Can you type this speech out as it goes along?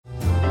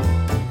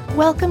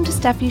Welcome to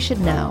Stuff You Should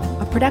Know,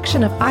 a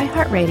production of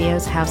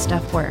iHeartRadio's How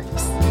Stuff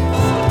Works.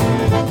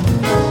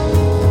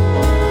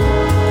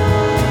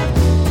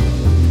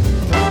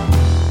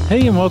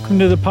 Hey, and welcome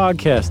to the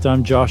podcast.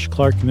 I'm Josh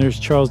Clark, and there's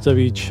Charles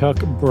W. Chuck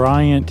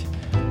Bryant,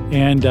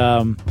 and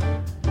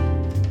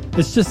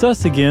it's just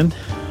us again.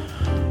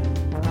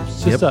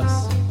 It's just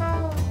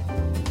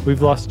us.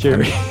 We've lost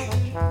Jerry.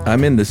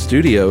 I'm in the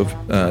studio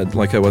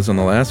like I was on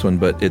the last one,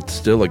 but it's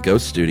still a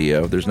ghost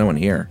studio. There's no one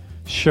here.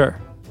 Sure.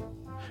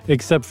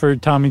 Except for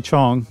Tommy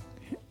Chong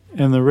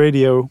and the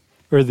radio,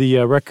 or the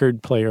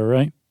record player,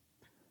 right?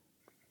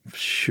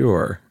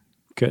 Sure.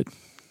 Good.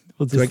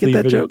 We'll Do I just get leave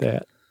that it joke?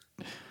 at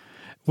that.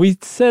 We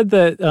said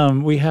that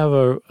we have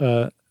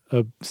a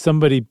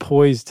somebody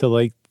poised to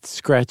like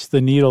scratch the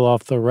needle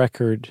off the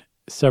record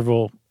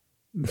several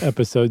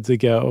episodes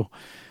ago.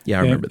 Yeah,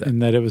 I remember that.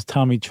 And that it was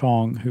Tommy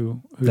Chong whose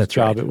That's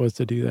job right. it was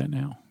to do that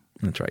now.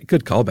 That's right.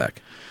 Good callback.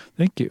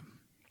 Thank you.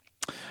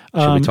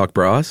 Should we talk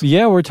bras?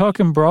 Yeah, we're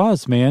talking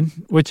bras, man,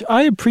 which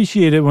I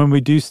appreciate it when we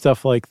do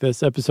stuff like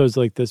this, episodes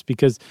like this,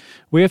 because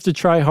we have to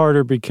try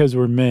harder because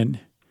we're men,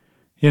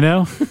 you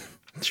know?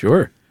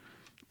 Sure.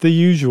 The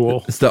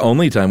usual. It's the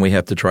only time we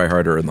have to try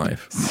harder in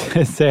life.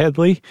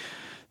 Sadly,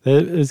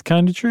 that is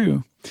kind of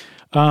true.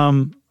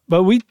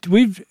 But we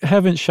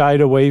haven't shied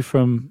away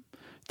from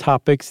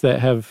topics that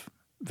have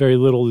very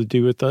little to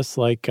do with us,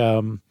 like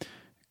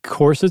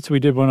corsets. We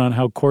did one on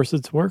how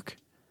corsets work.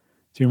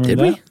 Do you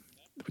remember Did that?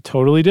 We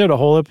totally did a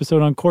whole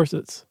episode on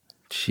corsets.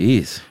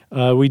 Jeez.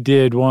 We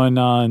did one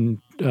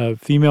on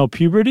female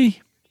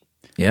puberty.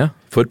 Yeah.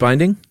 Foot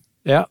binding?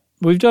 Yeah,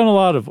 we've done a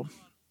lot of them.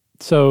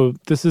 So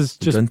this is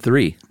just Done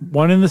 3.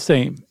 one and the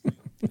same.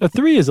 A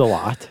 3 is a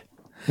lot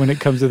when it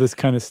comes to this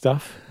kind of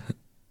stuff.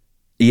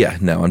 Yeah,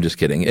 no, I'm just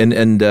kidding.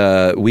 And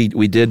we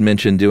did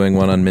mention doing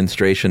one on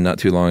menstruation not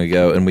too long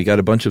ago, and we got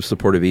a bunch of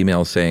supportive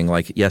emails saying,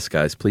 like, yes,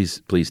 guys,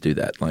 please do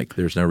that. Like,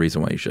 there's no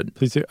reason why you shouldn't.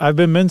 Please do. I've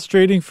been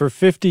menstruating for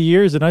 50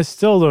 years and I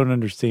still don't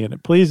understand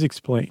it. Please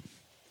explain.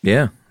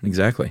 Yeah,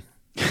 exactly.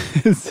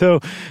 So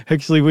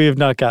actually, we have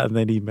not gotten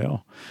that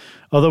email.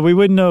 Although we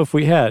wouldn't know if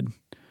we had,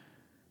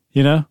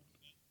 you know?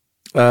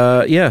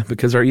 Yeah,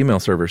 because our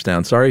email server's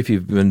down. Sorry if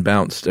you've been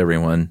bounced,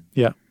 everyone.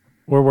 Yeah,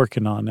 we're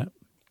working on it.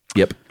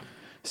 Yep.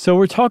 So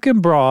we're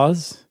talking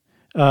bras,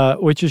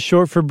 which is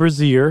short for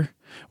brassiere,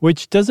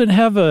 which doesn't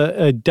have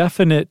a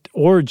definite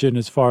origin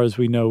as far as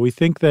we know. We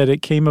think that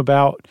it came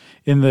about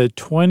in the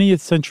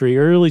 20th century,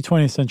 early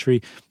 20th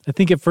century. I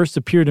think it first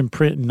appeared in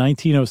print in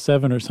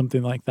 1907 or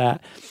something like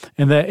that.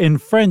 And that in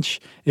French,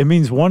 it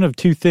means one of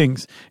two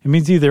things. It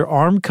means either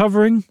arm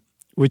covering,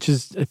 which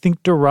is, I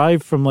think,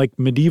 derived from like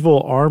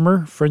medieval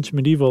armor, French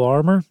medieval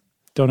armor.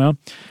 Don't know.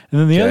 And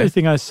then the other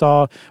thing I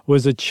saw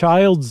was a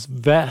child's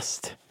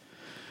vest,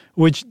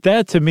 which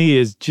that to me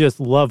is just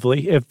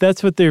lovely. If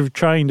that's what they're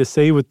trying to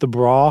say with the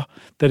bra,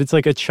 that it's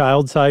like a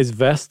child-sized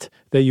vest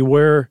that you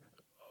wear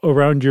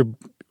around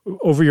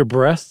over your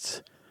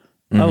breasts,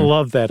 I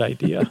love that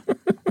idea.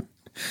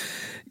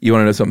 You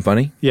want to know something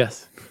funny?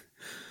 Yes.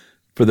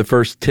 For the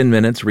first 10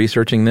 minutes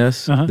researching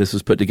this, this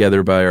was put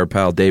together by our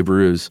pal Dave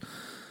Ruse.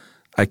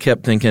 I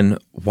kept thinking,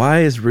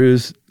 why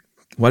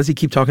does he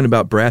keep talking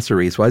about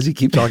brasseries? Why does he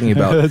keep talking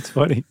about That's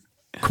funny.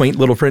 quaint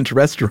little French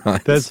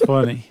restaurants? That's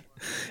funny.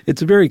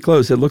 It's very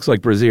close. It looks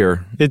like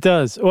brassiere. It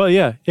does. Well,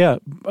 yeah. Yeah,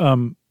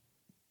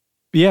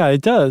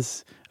 it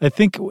does. I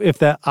think if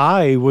that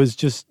I was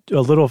just a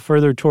little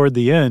further toward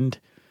the end,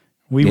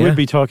 we would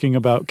be talking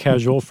about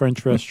casual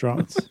French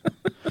restaurants.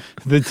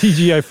 The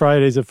TGI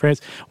Fridays of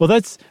France. Well,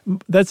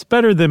 that's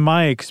better than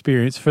my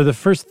experience. For the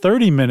first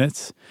 30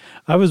 minutes,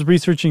 I was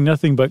researching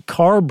nothing but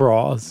car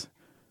bras.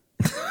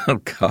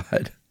 Oh,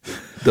 God.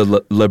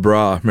 The Le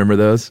Bras, remember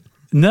those?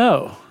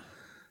 No.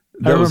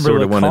 That was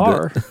sort of one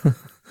car. of the...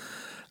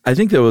 I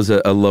think there was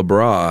a Le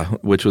Bras,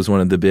 which was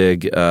one of the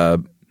big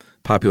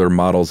popular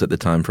models at the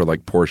time for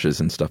like Porsches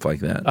and stuff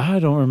like that. I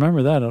don't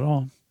remember that at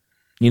all.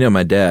 You know,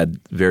 my dad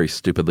very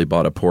stupidly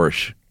bought a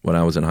Porsche when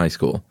I was in high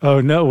school. Oh,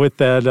 no, with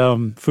that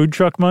food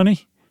truck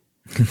money?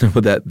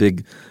 With that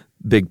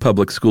big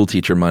public school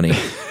teacher money.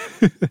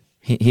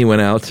 He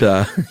went out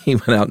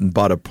and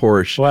bought a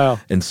Porsche. Wow.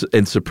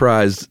 And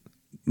surprised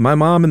my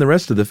mom and the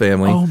rest of the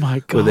family. Oh, my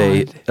God.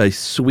 With a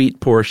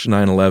sweet Porsche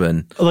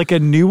 911. Like a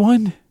new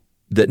one?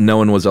 That no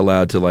one was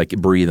allowed to like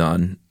breathe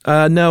on.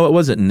 No, it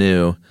wasn't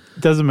new.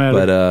 Doesn't matter.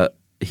 But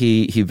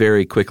he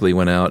very quickly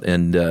went out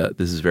and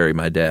this is very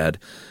my dad.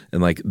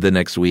 And like the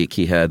next week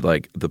he had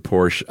like the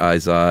Porsche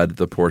Izod,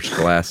 the Porsche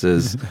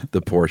glasses,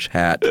 the Porsche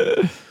hat.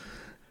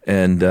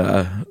 And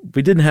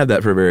we didn't have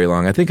that for very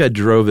long. I think I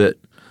drove it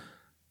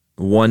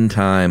one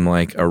time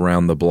like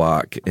around the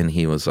block and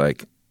he was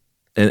like,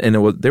 and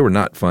they were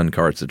not fun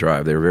cars to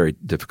drive. They were very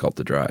difficult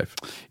to drive.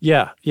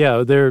 Yeah.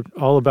 They're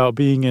all about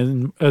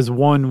being as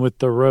one with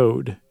the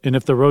road. And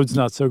if the road's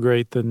not so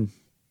great, then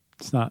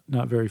it's not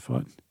very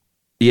fun.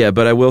 Yeah,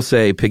 but I will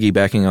say,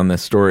 piggybacking on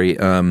this story,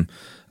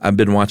 I've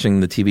been watching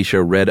the TV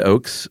show Red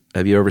Oaks.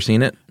 Have you ever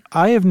seen it?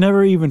 I have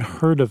never even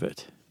heard of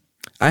it.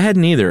 I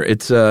hadn't either.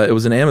 It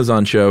was an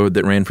Amazon show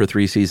that ran for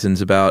 3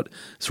 seasons about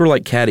sort of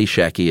like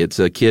Caddyshacky. It's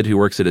a kid who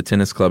works at a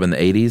tennis club in the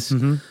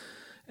 80s,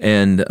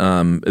 and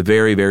a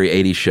very, very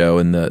 80s show.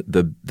 And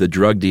the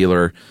drug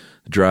dealer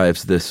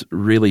drives this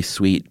really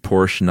sweet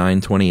Porsche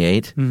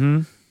 928.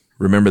 Mm-hmm.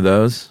 Remember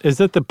those? Is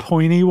that the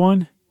pointy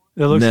one?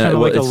 That looks kind of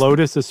like a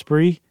Lotus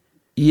Esprit?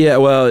 Yeah,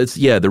 well, it's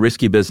the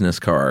risky business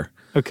car.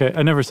 Okay,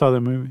 I never saw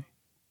that movie.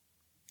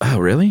 Oh,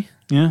 really?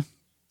 Yeah.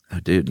 Oh,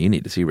 dude, you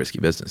need to see Risky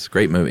Business.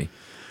 Great movie.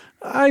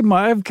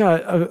 I've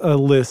got a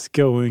list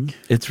going.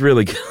 It's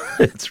really good.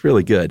 It's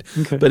really good.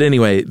 Okay. But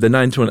anyway, the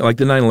 920, like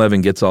the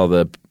 911 gets all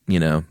the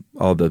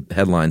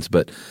headlines,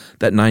 but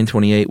that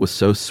 928 was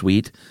so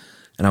sweet.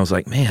 And I was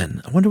like,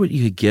 man, I wonder what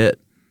you could get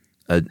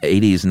an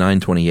 80s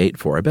 928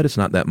 for. I bet it's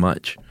not that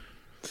much.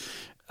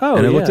 Oh,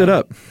 and I looked it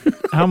up.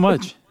 How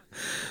much?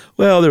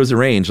 Well, there was a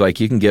range. Like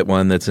you can get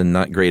one that's in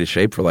not greatest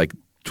shape for like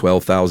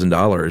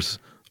 $12,000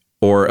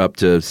 or up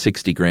to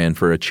 $60,000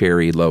 for a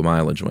cherry low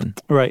mileage one.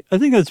 Right. I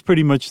think that's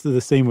pretty much the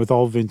same with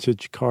all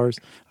vintage cars.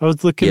 I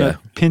was looking at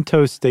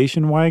Pinto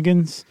station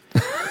wagons.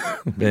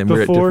 Man,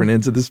 we're at different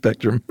ends of the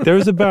spectrum.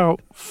 There's about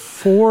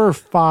 4 or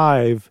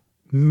 5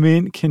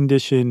 mint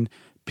condition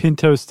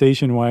Pinto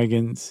station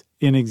wagons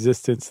in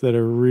existence that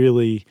are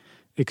really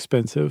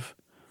expensive.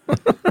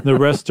 The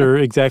rest are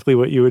exactly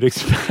what you would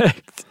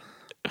expect.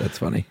 That's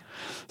funny.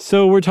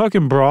 So we're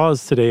talking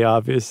bras today,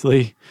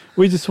 obviously.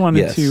 We just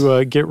wanted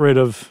to get rid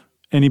of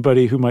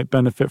anybody who might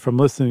benefit from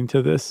listening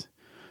to this.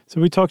 So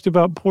we talked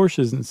about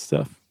Porsches and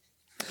stuff.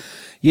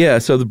 Yeah,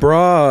 so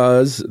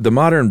the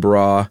modern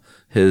bra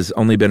has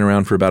only been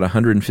around for about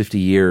 150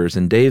 years.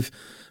 And Dave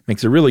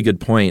makes a really good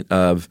point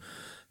of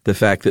the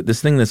fact that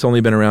this thing that's only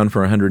been around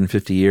for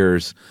 150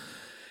 years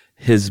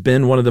has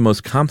been one of the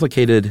most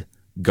complicated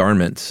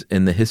garments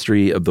in the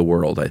history of the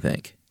world, I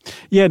think.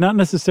 Yeah, not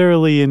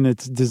necessarily in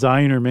its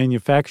design or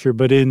manufacture,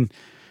 but in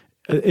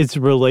its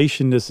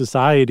relation to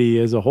society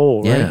as a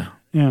whole, right?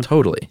 Yeah,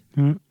 totally.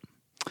 Mm-hmm.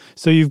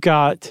 So you've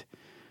got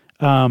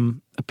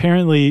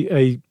apparently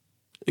a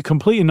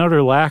complete and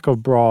utter lack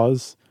of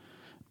bras,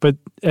 but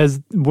as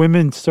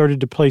women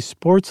started to play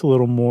sports a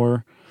little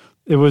more,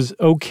 it was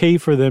okay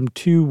for them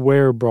to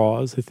wear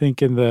bras, I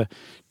think, in the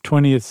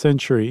 20th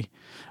century.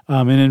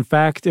 And in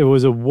fact, it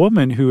was a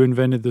woman who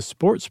invented the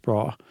sports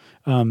bra.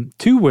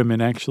 2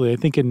 women, actually. I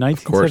think in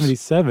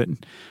 1977,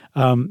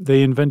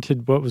 they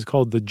invented what was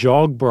called the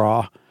jog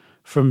bra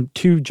from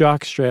 2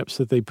 jock straps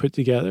that they put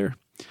together.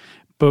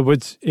 But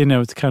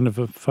it's kind of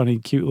a funny,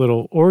 cute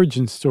little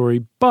origin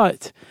story.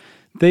 But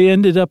they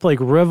ended up like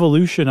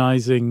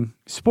revolutionizing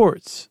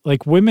sports.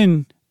 Like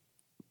women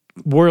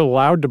were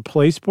allowed to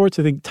play sports.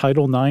 I think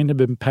Title IX had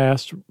been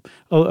passed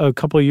a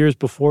couple of years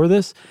before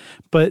this.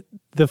 But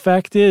the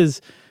fact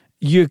is,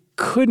 you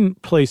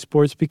couldn't play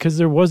sports because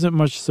there wasn't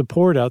much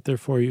support out there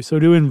for you. So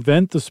to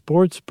invent the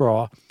sports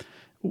bra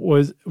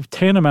was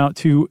tantamount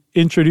to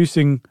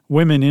introducing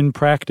women in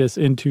practice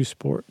into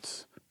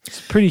sports.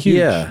 It's pretty huge.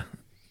 Yeah,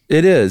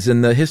 it is.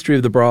 And the history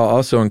of the bra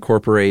also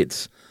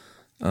incorporates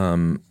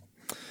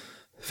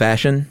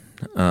fashion.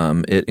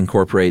 It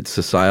incorporates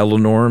societal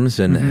norms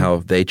and how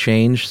they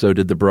change. So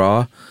did the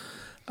bra.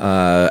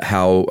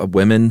 How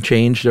women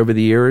changed over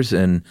the years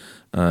and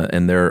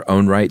their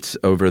own rights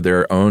over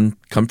their own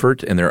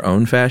comfort and their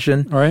own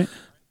fashion. All right.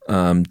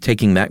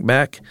 Taking that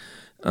back.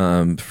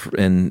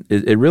 And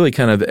it really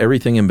kind of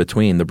everything in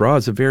between. The bra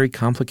is a very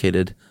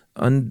complicated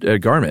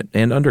garment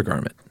and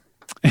undergarment.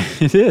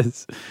 It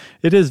is.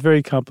 It is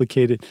very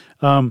complicated.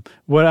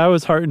 What I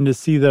was heartened to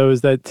see, though,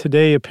 is that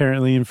today,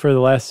 apparently, and for the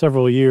last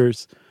several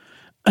years,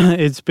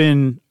 it's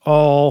been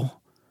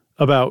all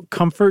about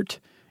comfort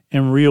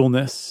and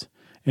realness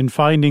and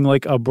finding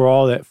like a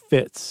bra that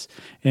fits.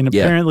 And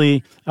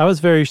apparently, I was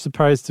very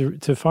surprised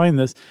to find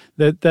this,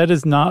 that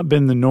has not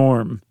been the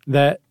norm.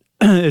 That,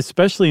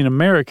 especially in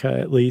America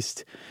at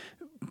least,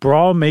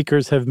 bra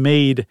makers have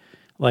made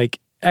like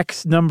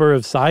X number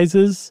of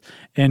sizes,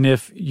 and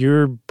if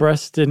your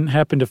breast didn't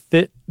happen to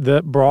fit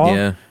the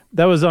bra,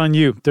 that was on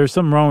you. There's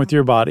something wrong with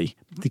your body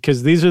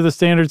because these are the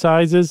standard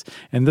sizes,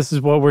 and this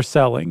is what we're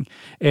selling.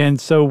 And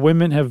so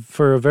women have,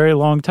 for a very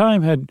long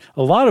time,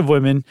 a lot of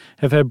women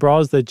have had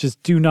bras that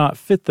just do not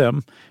fit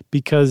them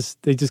because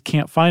they just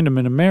can't find them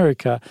in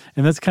America.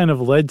 And that's kind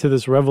of led to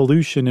this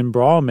revolution in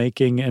bra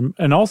making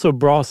and also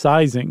bra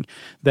sizing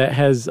that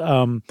has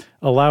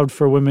allowed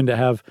for women to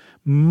have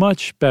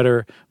much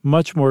better,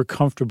 much more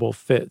comfortable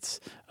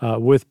fits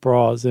with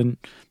bras. And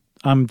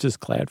I'm just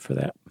glad for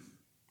that.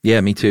 Yeah,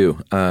 me too.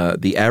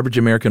 The average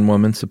American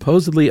woman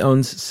supposedly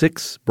owns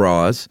 6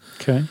 bras.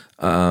 Okay.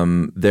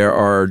 There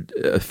are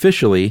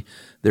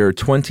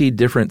 20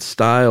 different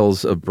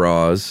styles of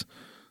bras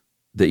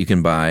that you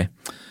can buy.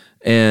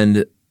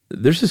 And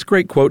there's this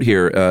great quote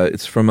here.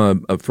 It's from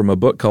a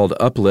book called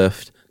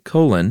Uplift,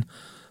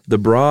 The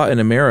Bra in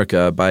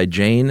America by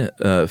Jane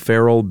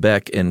Farrell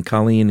Beck and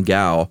Colleen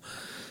Gow.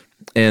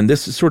 And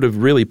this sort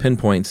of really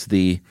pinpoints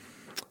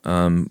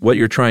what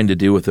you're trying to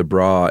do with a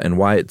bra and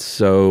why it's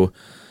so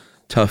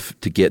tough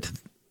to get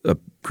a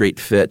great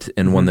fit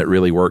and one that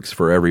really works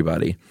for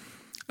everybody.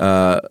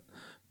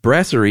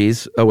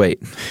 Brasseries, oh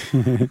wait.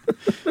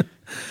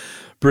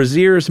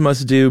 Brasiers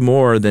must do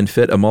more than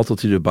fit a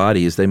multitude of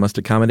bodies. They must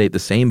accommodate the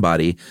same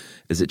body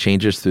as it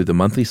changes through the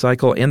monthly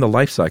cycle and the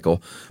life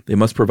cycle. They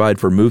must provide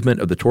for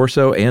movement of the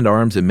torso and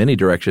arms in many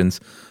directions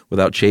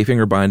without chafing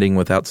or binding,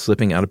 without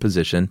slipping out of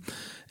position.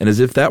 And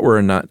as if that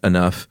were not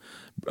enough,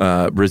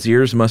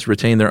 brasiers must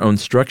retain their own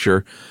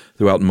structure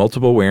throughout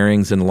multiple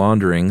wearings and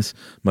launderings,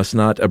 must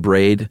not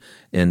abrade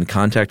in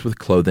contact with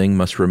clothing,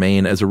 must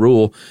remain, as a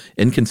rule,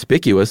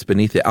 inconspicuous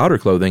beneath the outer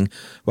clothing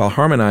while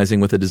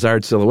harmonizing with the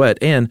desired silhouette,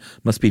 and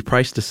must be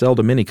priced to sell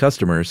to many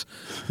customers.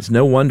 It's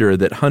no wonder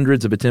that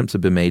hundreds of attempts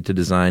have been made to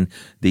design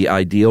the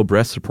ideal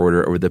breast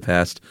supporter over the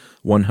past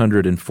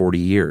 140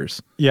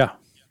 years. Yeah.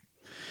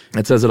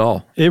 That says it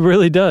all. It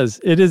really does.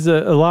 It is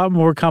a lot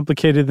more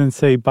complicated than,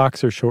 say,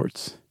 boxer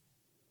shorts.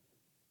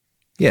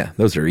 Yeah,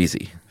 those are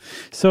easy.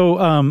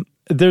 So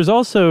there's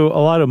also a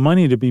lot of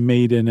money to be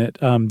made in it.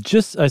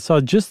 I saw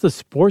just the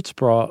sports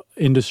bra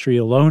industry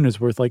alone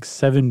is worth like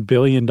 $7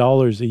 billion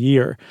a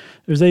year.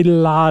 There's a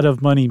lot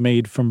of money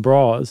made from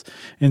bras.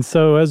 And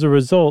so as a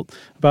result,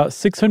 about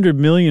 600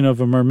 million of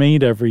them are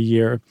made every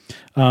year.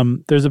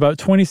 There's about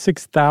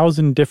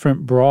 26,000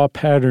 different bra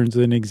patterns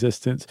in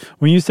existence.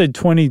 When you said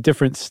 20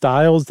 different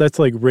styles, that's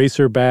like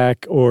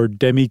racerback or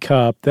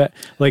demi-cup, that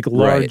like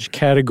large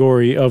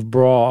category of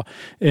bra.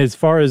 As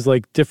far as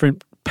like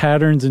different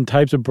patterns and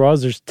types of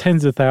bras, there's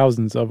tens of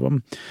thousands of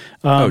them.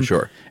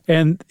 Sure.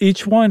 And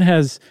each one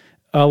has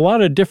a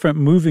lot of different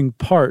moving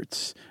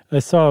parts. I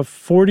saw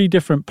 40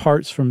 different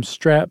parts, from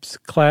straps,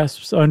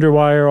 clasps,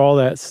 underwire, all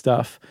that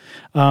stuff.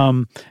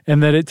 And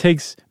that it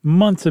takes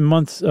months and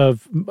months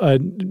of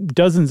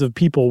dozens of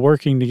people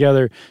working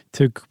together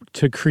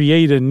to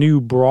create a new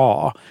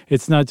bra.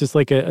 It's not just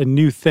like a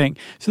new thing.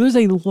 So there's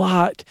a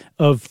lot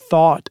of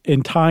thought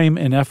and time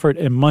and effort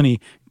and money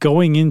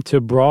going into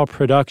bra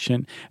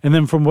production. And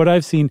then from what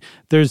I've seen,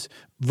 there's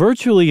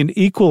virtually an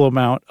equal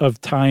amount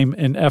of time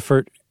and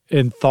effort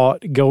and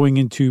thought going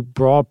into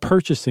bra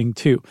purchasing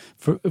too.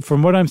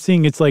 From what I'm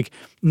seeing, it's like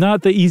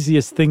not the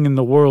easiest thing in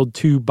the world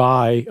to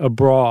buy a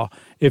bra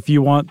if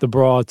you want the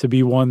bra to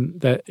be one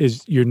that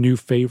is your new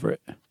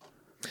favorite.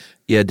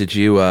 Yeah, did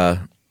you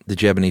have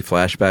any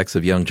flashbacks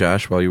of young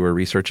Josh while you were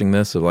researching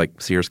this, of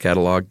like Sears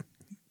catalog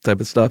type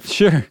of stuff?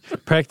 Sure.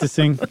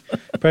 practicing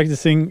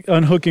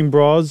unhooking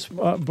bras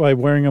by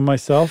wearing them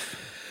myself.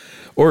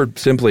 Or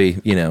simply,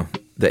 the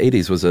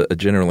 80s was a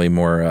generally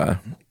more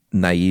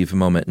naive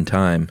moment in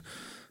time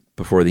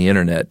before the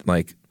internet.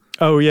 Like,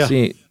 oh yeah,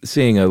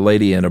 seeing a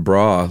lady in a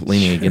bra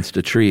leaning against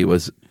a tree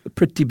was a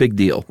pretty big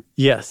deal.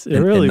 Yes, it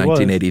really was.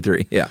 In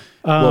 1983. Yeah.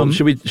 Well,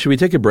 should we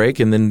take a break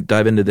and then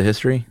dive into the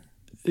history?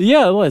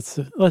 Yeah, let's.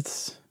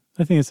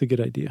 I think it's a good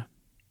idea.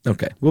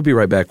 Okay, we'll be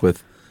right back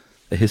with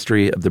a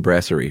history of the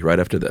brasserie right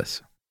after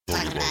this.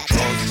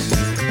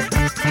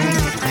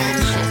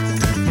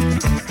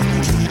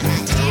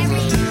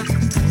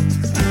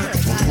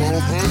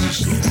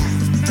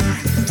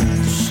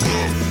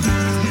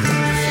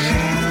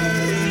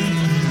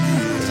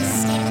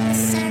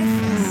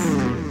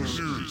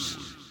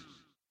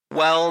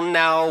 Well,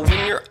 now,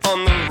 when you're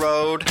on the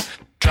road,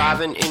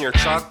 driving in your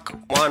truck,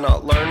 why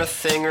not learn a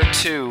thing or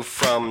two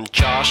from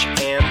Josh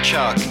and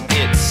Chuck?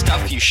 It's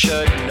stuff you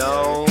should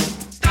know.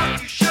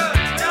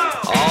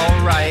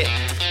 All right.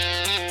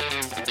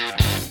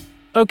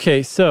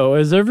 Okay, so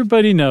as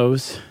everybody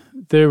knows,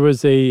 there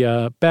was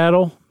a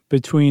battle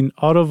between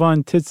Otto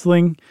von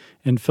Titzling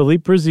and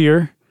Philippe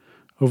Brazier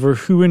over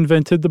who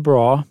invented the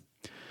bra.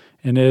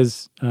 And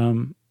as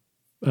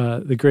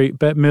the great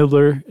Bette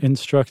Midler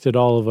instructed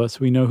all of us,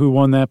 we know who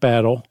won that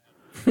battle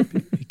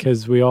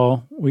because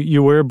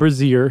you wear a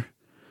brassiere,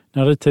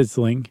 not a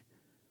Titzling.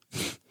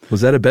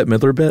 Was that a Bette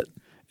Midler bit?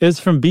 It's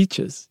from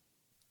Beaches.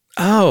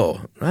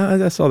 Oh,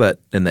 I saw that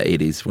in the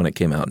 80s when it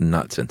came out and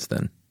not since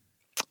then.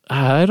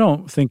 I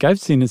don't think I've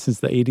seen it since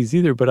the 80s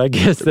either, but I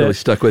guess that really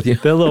stuck with you.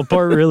 That little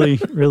part really,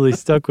 really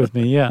stuck with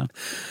me, yeah.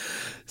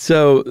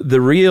 So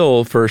the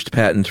real first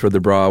patent for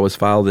the bra was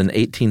filed in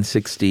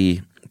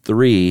 1863.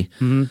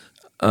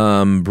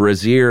 Mm-hmm.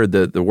 Brassiere,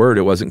 the word,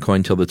 it wasn't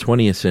coined until the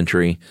 20th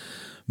century.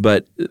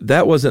 But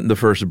that wasn't the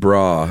first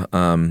bra.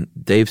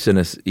 Dave sent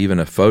us even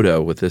a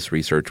photo with this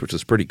research, which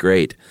was pretty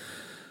great,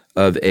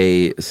 of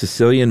a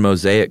Sicilian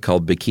mosaic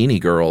called Bikini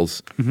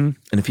Girls. Mm-hmm.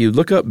 And if you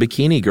look up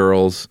Bikini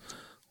Girls,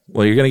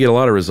 well, you're going to get a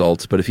lot of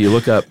results. But if you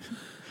look up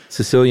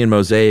Sicilian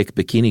mosaic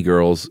Bikini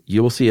Girls,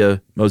 you will see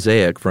a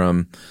mosaic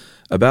from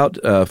about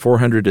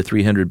 400 to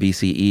 300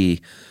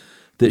 BCE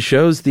that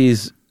shows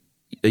these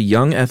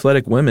young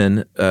athletic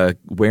women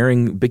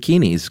wearing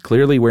bikinis,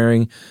 clearly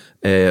wearing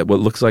what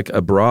looks like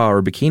a bra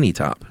or bikini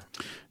top.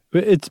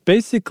 It's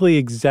basically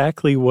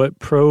exactly what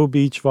pro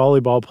beach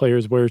volleyball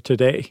players wear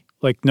today.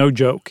 Like, no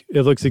joke.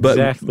 It looks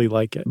exactly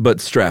like it. But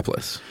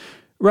strapless.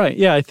 Right.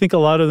 Yeah, I think a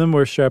lot of them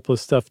wear strapless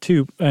stuff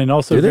too. And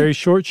also very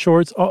short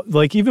shorts.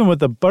 Like, even with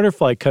the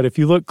butterfly cut, if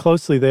you look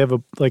closely, they have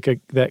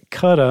that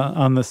cut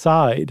on the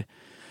side.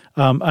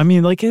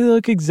 They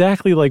look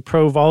exactly like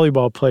pro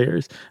volleyball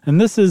players. And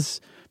this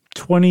is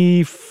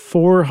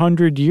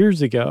 2,400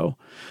 years ago.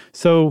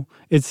 So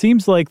it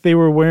seems like they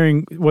were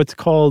wearing what's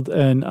called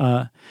an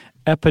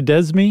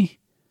epidesme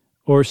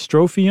or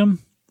strophium,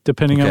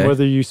 depending on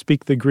whether you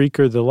speak the Greek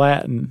or the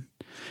Latin.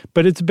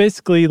 But it's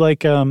basically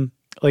like a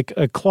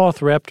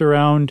cloth wrapped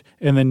around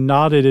and then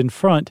knotted in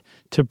front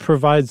to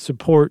provide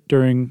support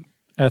during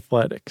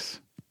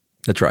athletics.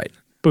 That's right.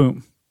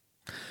 Boom.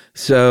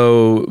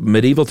 So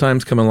medieval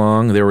times come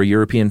along. There were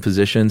European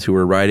physicians who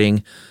were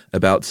writing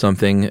about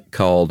something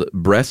called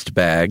breast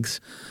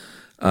bags.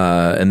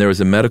 And there was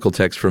a medical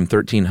text from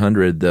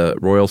 1300. The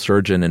royal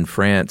surgeon in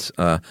France,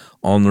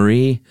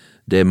 Henri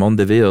de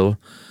Mondeville,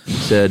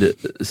 said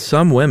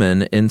some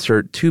women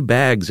insert 2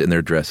 bags in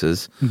their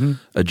dresses,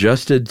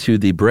 adjusted to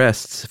the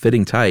breasts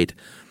fitting tight,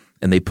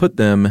 and they put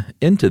them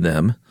into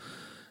them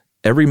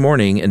every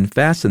morning and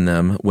fasten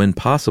them when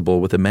possible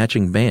with a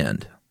matching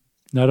band.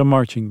 Not a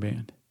marching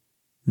band.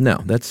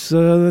 No, that's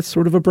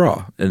sort of a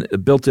bra, a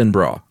built-in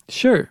bra.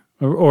 Sure,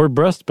 or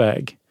breast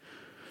bag.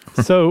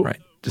 So right.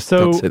 Just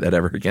don't say that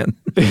ever again.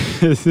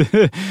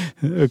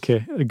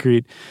 Okay,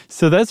 agreed.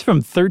 So that's from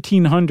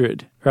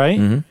 1300, right?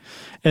 Mm-hmm.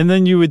 And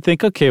then you would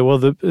think, okay, well,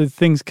 the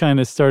things kind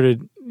of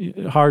started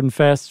hard and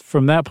fast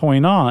from that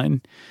point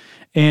on.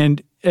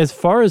 And as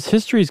far as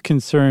history is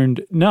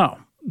concerned, no.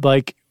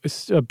 Like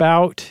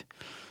about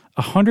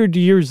 100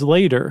 years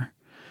later,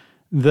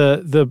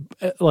 the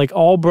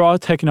all bra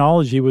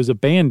technology was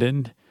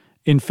abandoned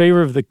in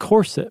favor of the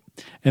corset.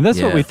 And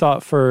that's what we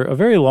thought for a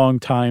very long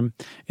time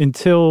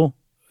until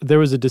there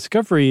was a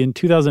discovery in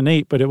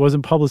 2008, but it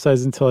wasn't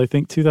publicized until I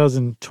think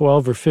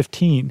 2012 or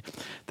 15,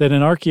 that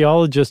an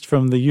archaeologist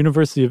from the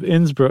University of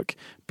Innsbruck,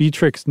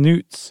 Beatrix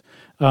Newts,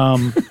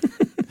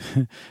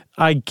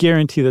 I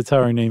guarantee that's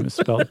how her name is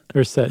spelled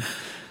or said.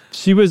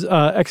 She was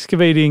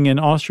excavating an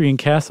Austrian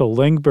castle,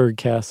 Langberg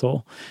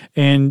Castle,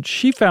 and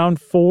she found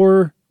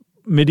 4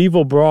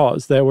 medieval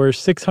bras that were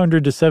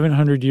 600 to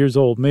 700 years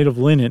old, made of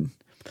linen.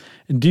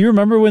 And do you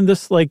remember when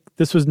this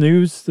was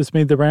news? This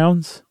made the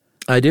rounds?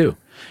 I do.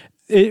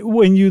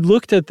 When you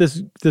looked at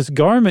this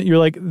garment, you're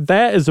like,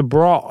 that is a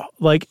bra.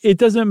 Like, it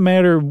doesn't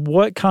matter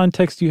what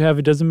context you have.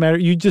 It doesn't matter.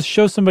 You just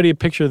show somebody a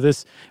picture of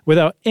this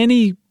without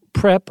any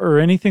prep or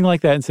anything like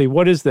that and say,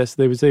 what is this?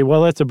 They would say,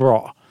 well, that's a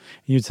bra. And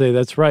you'd say,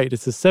 that's right.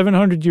 It's a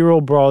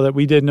 700-year-old bra that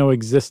we didn't know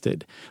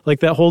existed. Like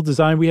that whole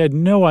design, we had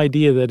no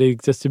idea that it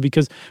existed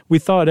because we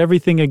thought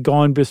everything had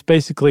gone just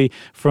basically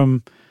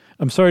from,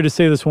 I'm sorry to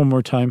say this one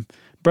more time,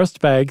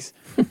 breast bags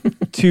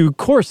to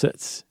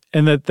corsets.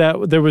 And that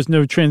there was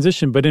no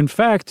transition. But in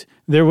fact,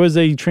 there was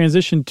a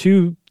transition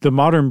to the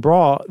modern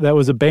bra that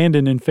was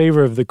abandoned in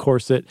favor of the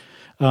corset,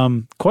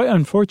 quite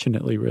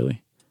unfortunately,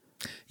 really.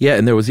 Yeah,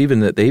 and there was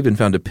they even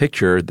found a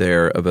picture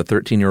there of a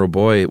 13-year-old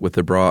boy with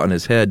a bra on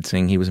his head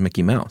saying he was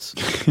Mickey Mouse.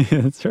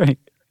 Yeah, that's right.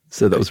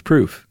 So that was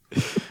proof.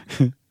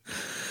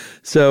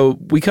 So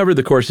we covered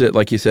the corset,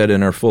 like you said,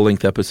 in our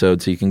full-length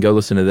episode, so you can go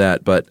listen to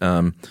that. But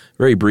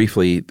very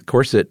briefly,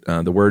 corset,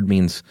 the word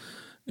means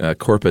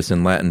corpus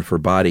in Latin for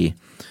body.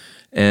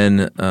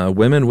 And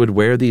women would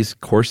wear these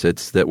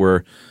corsets that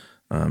were,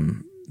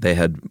 they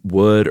had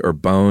wood or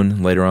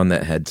bone, later on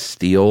that had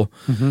steel.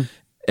 Mm-hmm.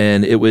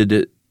 And it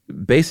would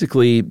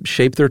basically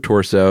shape their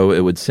torso,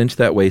 it would cinch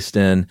that waist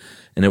in,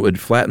 and it would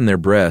flatten their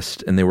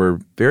breast. And they were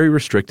very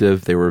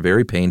restrictive, they were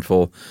very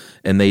painful,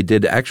 and they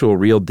did actual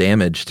real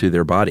damage to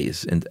their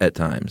bodies at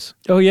times.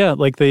 Oh, yeah,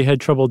 like they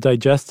had trouble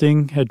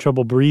digesting, had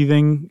trouble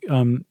breathing.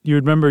 You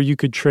remember you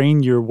could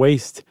train your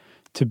waist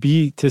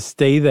to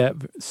stay that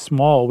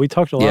small. We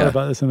talked a lot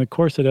about this in the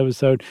corset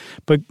episode,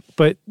 but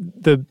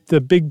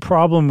the big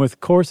problem with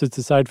corsets,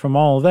 aside from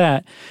all of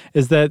that,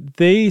 is that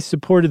they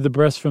supported the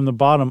breast from the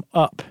bottom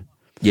up.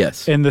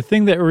 Yes. And the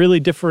thing that really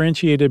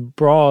differentiated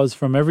bras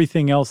from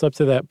everything else up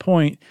to that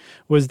point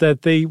was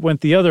that they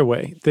went the other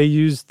way.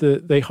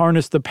 They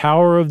harnessed the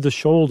power of the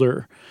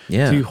shoulder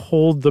to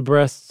hold the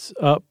breasts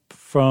up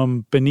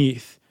from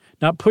beneath.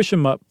 Not push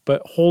them up,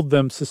 but hold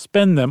them,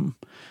 suspend them.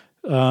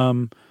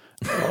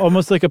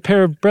 Almost like a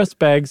pair of breast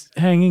bags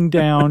hanging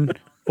down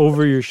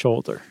over your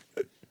shoulder.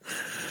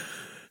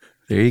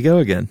 There you go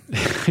again.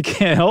 I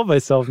can't help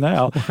myself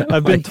now.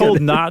 I've been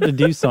told not to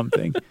do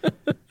something.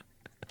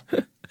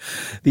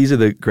 These are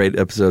the great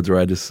episodes where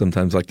I just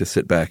sometimes like to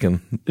sit back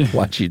and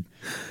watch you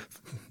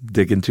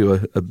dig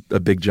into a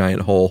big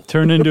giant hole.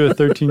 Turn into a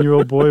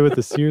 13-year-old boy with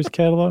a Sears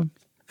catalog.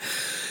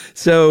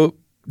 So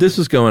this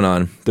was going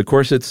on. The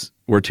corsets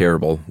were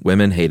terrible.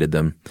 Women hated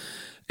them.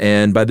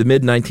 And by the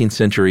mid-19th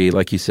century,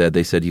 like you said,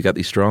 they said, you got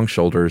these strong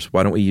shoulders.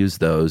 Why don't we use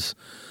those?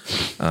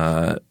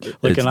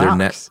 Like an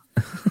ox.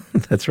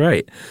 That's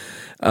right.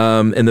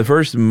 And the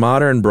first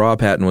modern bra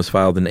patent was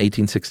filed in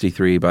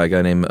 1863 by a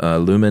guy named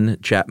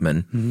Luman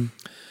Chapman. Mm-hmm.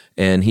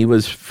 And he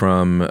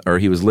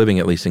was living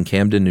at least in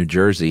Camden, New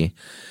Jersey.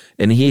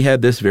 And he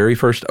had this very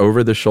first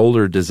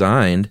over-the-shoulder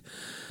designed.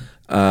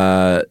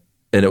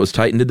 And it was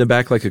tightened in the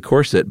back like a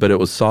corset, but it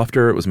was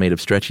softer. It was made of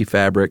stretchy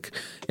fabric,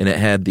 and it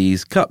had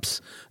these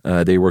cups.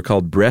 They were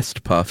called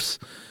breast puffs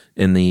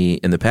in the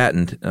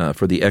patent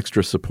for the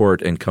extra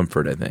support and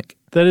comfort, I think.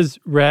 That is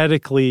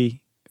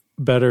radically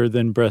better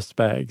than breast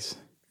bags.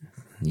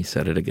 You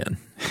said it again.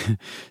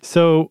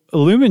 So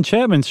Luman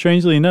Chapman,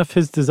 strangely enough,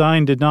 his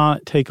design did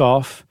not take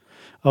off,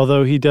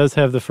 although he does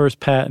have the first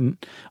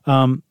patent.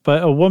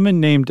 But a woman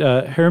named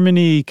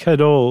Hermione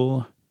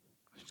Cadol,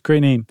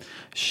 great name,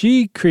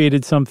 she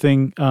created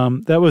something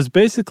that was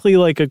basically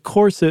like a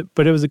corset,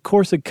 but it was a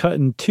corset cut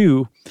in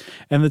two.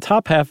 And the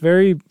top half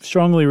very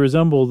strongly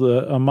resembled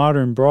a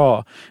modern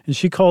bra. And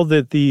she called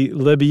it the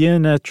Le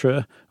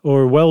Bien-être,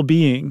 or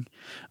well-being.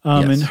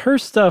 Yes. And her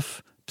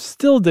stuff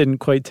still didn't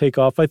quite take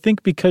off. I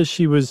think because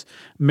she was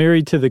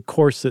married to the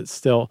corset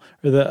still,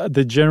 or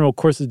the general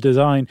corset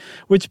design,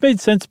 which made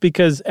sense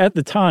because at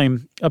the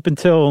time, up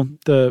until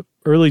the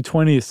early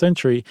 20th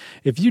century,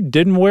 if you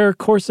didn't wear a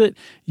corset,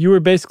 you were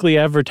basically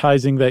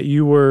advertising that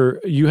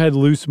you had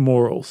loose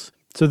morals.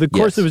 So the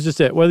corset was just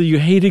it. Whether you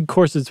hated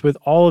corsets with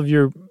all of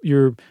your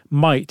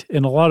might,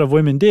 and a lot of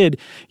women did,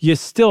 you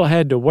still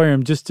had to wear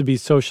them just to be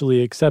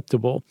socially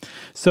acceptable.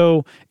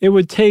 So it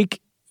would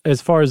take, as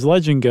far as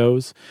legend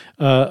goes,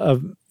 a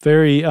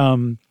very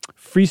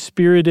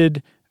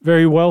free-spirited,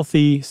 very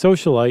wealthy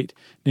socialite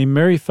named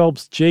Mary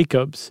Phelps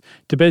Jacobs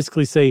to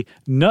basically say,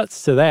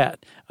 nuts to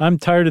that. I'm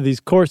tired of these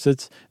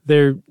corsets.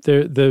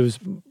 Those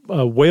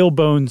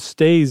whalebone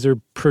stays are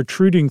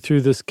protruding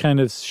through this kind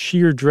of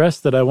sheer dress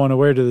that I want to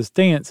wear to this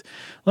dance.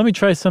 Let me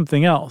try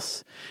something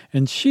else.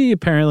 And she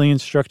apparently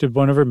instructed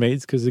one of her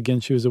maids, because again,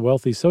 she was a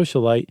wealthy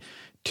socialite,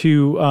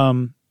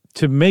 to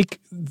make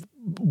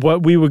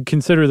what we would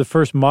consider the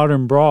first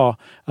modern bra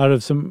out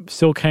of some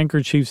silk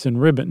handkerchiefs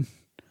and ribbon.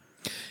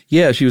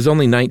 Yeah, she was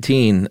only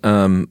 19.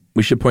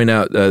 We should point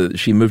out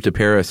she moved to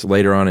Paris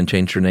later on and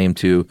changed her name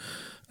to,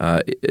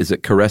 is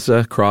it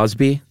Caressa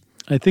Crosby?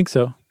 I think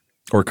so.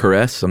 Or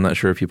Caress. I'm not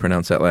sure if you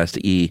pronounce that last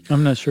E.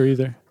 I'm not sure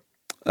either.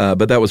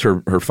 But that was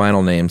her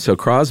final name. So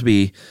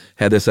Crosby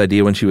had this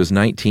idea when she was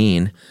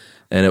 19,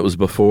 and it was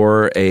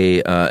before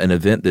an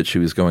event that she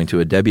was going to,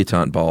 a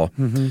debutante ball.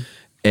 Mm-hmm.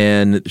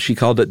 And she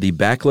called it the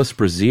backless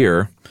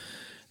brassiere,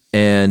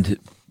 and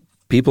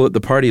people at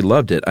the party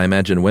loved it. I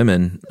imagine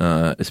women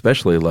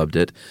especially loved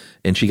it.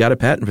 And she got a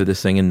patent for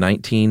this thing in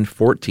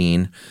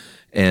 1914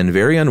 and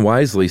very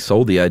unwisely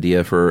sold the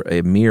idea for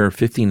a mere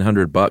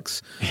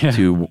 $1,500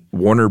 to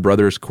Warner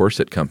Brothers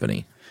Corset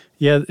Company.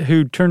 Yeah,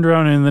 who turned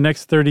around and in the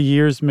next 30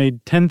 years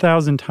made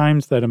 10,000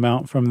 times that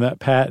amount from that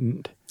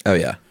patent. Oh,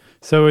 yeah.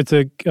 So it's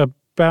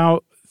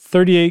about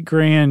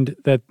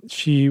 $38,000 that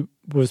she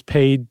was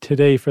paid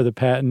today for the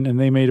patent, and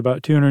they made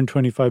about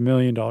 $225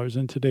 million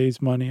in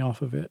today's money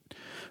off of it.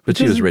 But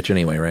she was rich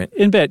anyway, right?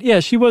 In bet. Yeah,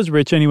 she was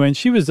rich anyway, and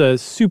she was a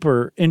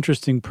super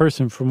interesting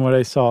person from what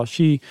I saw.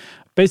 She,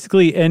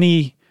 basically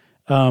any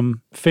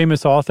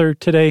famous author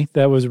today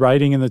that was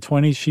writing in the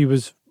 20s, she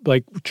was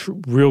like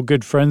real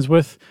good friends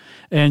with.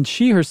 And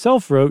she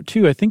herself wrote,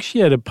 too. I think she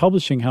had a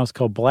publishing house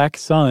called Black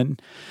Sun.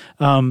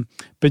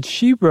 But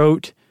she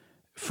wrote,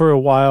 for a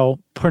while,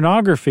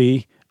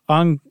 pornography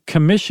on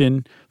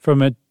commission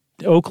from an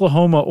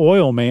Oklahoma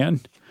oil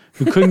man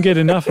who couldn't get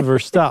enough of her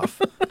stuff.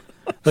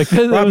 Like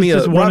that was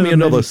just one of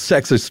another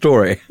sexy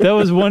story. That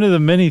was one of the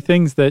many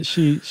things that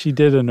she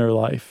did in her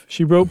life.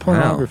 She wrote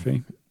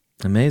pornography. Wow.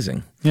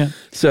 Amazing. Yeah.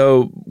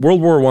 So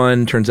World War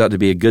I turns out to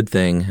be a good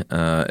thing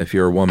if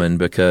you're a woman,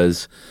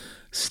 because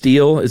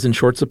steel is in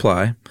short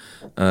supply.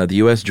 The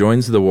U.S.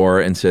 joins the war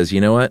and says,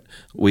 you know what?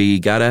 We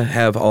got to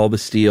have all the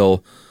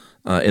steel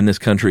in this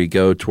country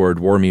go toward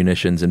war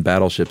munitions and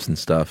battleships and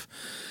stuff.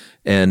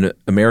 And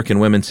American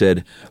women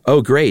said,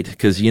 oh, great,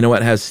 because you know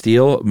what has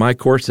steel? My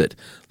corset.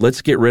 Let's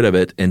get rid of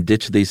it and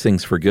ditch these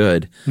things for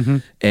good. Mm-hmm.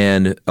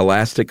 And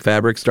elastic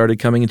fabric started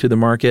coming into the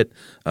market.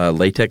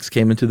 Latex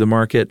came into the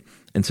market.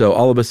 And so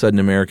all of a sudden,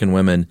 American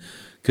women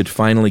could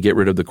finally get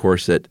rid of the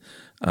corset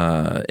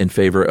in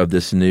favor of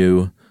this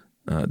new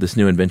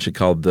invention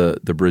called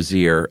the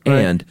brassiere. Right.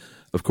 And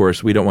of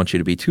course, we don't want you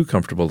to be too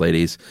comfortable,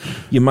 ladies.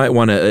 You might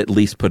want to at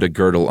least put a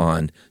girdle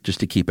on just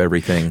to keep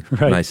everything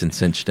nice and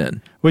cinched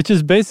in. Which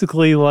is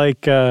basically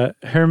like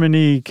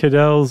Hermione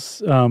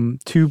Cadell's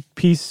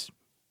two-piece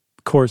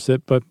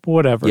corset, but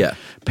whatever. Yeah.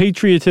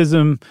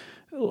 Patriotism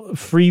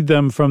freed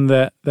them from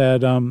that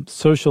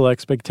social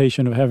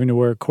expectation of having to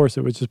wear a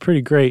corset, which is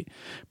pretty great.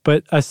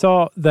 But I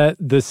saw that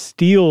the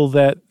steel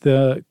that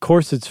the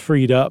corsets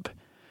freed up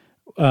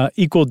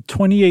equaled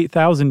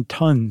 28,000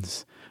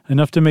 tons.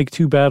 Enough to make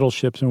 2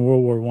 battleships in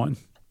World War I.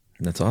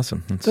 That's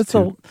awesome. That's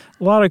a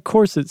lot of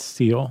corset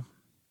steel.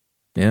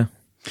 Yeah.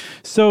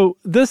 So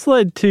this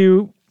led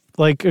to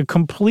like a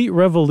complete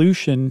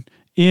revolution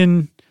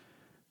in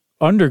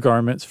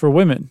undergarments for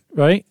women,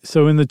 right?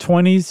 So in the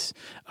 20s,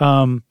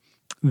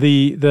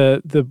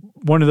 the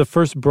one of the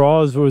first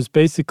bras was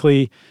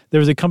basically, there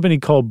was a company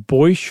called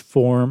Bosch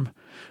Form,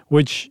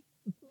 which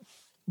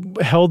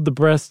held the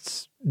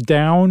breasts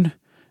down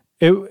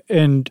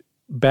and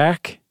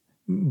back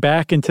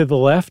and to the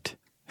left.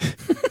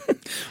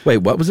 Wait,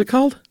 what was it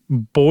called?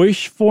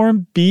 Bosch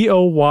Form,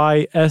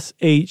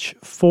 Boysh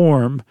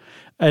Form.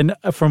 And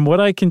from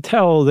what I can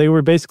tell, they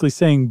were basically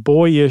saying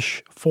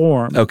boyish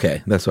form.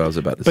 Okay, that's what I was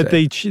about to say.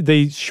 But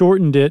they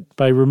shortened it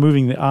by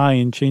removing the I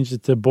and changed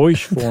it to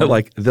boyish form.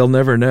 Like, they'll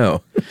never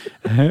know.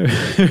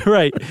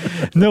 Right.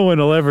 No one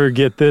will ever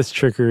get this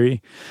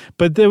trickery.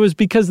 But it was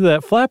because of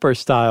that flapper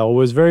style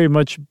was very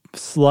much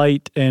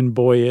slight and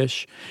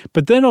boyish.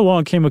 But then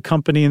along came a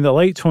company in the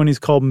late 20s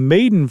called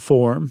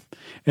Maidenform.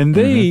 And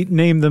they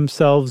named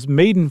themselves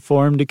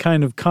Maidenform to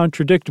kind of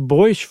contradict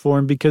boyish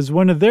form, because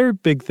one of their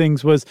big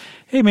things was,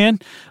 hey man,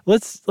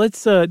 let's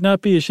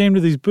not be ashamed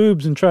of these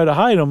boobs and try to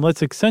hide them.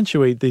 Let's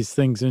accentuate these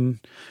things. And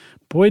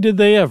boy, did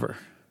they ever.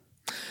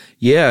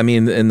 Yeah, I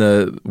mean, in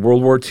the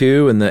World War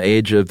II, in the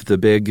age of the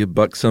big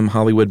buxom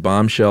Hollywood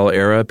bombshell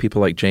era,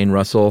 people like Jane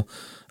Russell,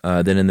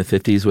 then in the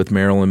 50s with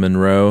Marilyn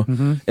Monroe.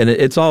 And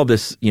it's all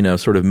this,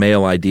 sort of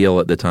male ideal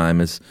at the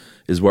time is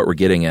what we're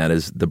getting at,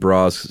 is the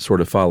bras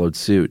sort of followed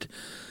suit.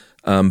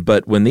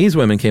 But when these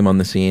women came on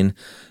the scene,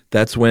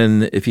 that's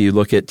when, if you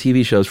look at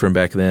TV shows from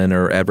back then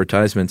or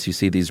advertisements, you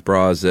see these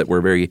bras that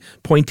were very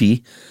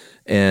pointy.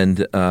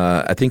 And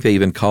I think they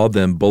even called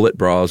them bullet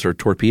bras or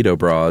torpedo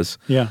bras.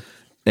 Yeah.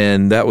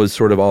 And that was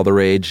sort of all the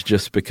rage,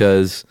 just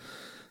because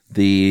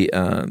the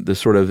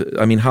sort of,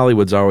 I mean,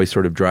 Hollywood's always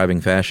sort of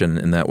driving fashion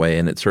in that way,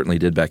 and it certainly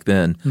did back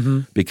then,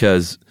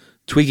 because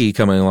Twiggy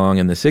coming along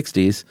in the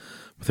 60s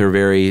with her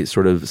very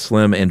sort of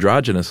slim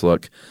androgynous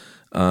look,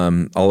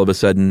 all of a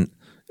sudden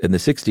in the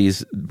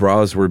 60s,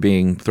 bras were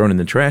being thrown in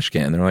the trash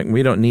can. They're like,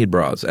 we don't need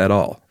bras at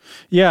all.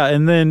 Yeah,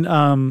 and then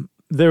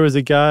there was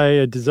a guy,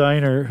 a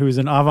designer, who's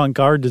an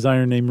avant-garde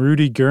designer named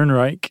Rudy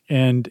Gernreich,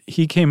 and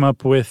he came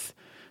up with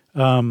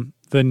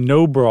the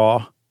no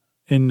bra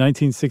in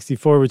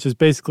 1964, which is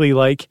basically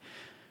like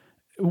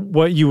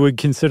what you would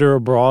consider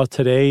a bra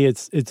today.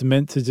 It's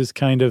meant to just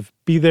kind of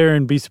be there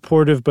and be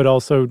supportive, but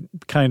also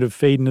kind of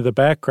fade into the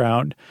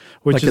background,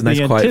 which like is a nice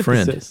the quiet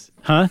antithesis.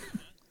 Friend. Huh?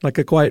 Like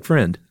a quiet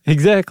friend.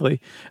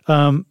 Exactly.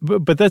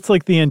 But that's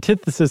like the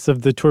antithesis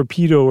of the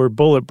torpedo or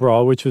bullet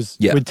bra, which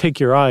would take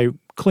your eye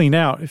clean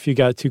out if you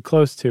got too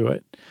close to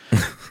it.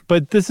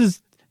 But this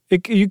is,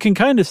 you can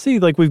kind of see,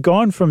 like, we've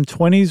gone from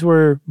 20s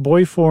where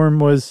boyish form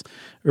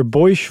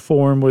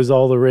was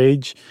all the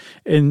rage,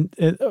 and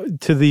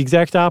to the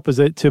exact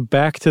opposite, to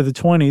back to the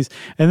 20s.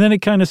 And then it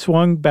kind of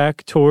swung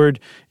back toward,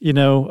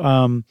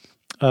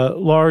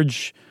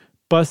 large,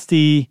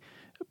 busty,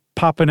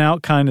 popping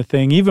out kind of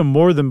thing, even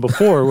more than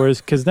before,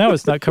 whereas, because now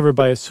it's not covered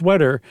by a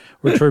sweater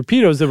or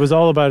torpedoes. It was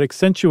all about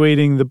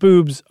accentuating the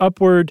boobs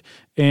upward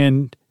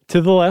and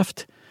to the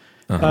left.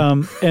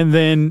 And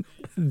then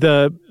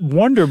the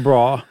Wonder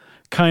Bra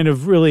kind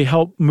of really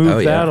helped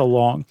move that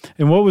along.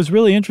 And what was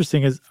really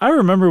interesting is, I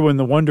remember when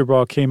the Wonder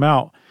Bra came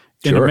out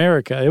in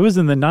America. It was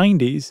in the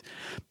 90s.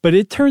 But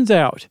it turns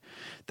out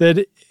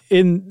that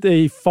in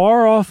the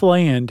far-off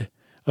land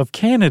of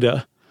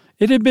Canada,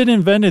 it had been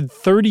invented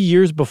 30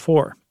 years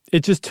before.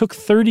 It just took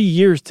 30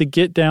 years to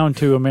get down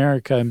to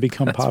America and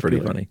become popular. That's pretty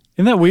funny.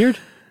 Isn't that weird?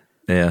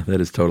 Yeah,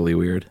 that is totally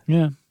weird.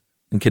 Yeah.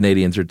 And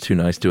Canadians are too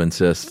nice to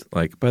insist.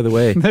 Like, by the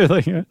way, They're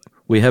like,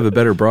 we have a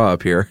better bra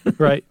up here.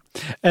 right.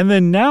 And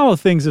then now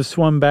things have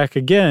swum back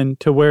again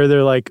to where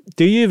they're like,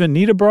 do you even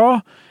need a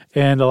bra?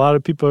 And a lot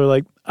of people are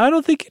like, I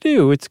don't think you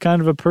do. It's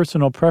kind of a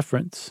personal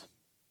preference.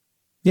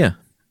 Yeah.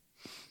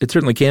 It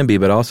certainly can be,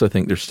 but I also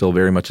think there's still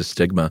very much a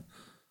stigma.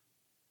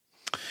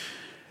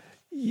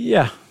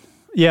 Yeah.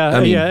 Yeah,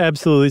 I mean,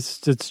 absolutely.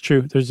 It's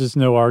true. There's just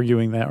no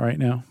arguing that right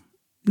now.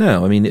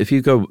 No, I mean, if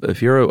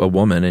you're a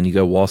woman and you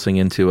go waltzing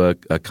into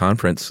a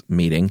conference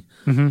meeting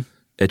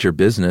at your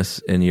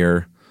business and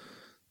you're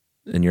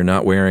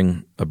not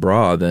wearing a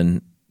bra,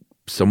 then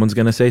someone's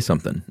going to say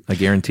something. I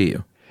guarantee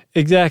you.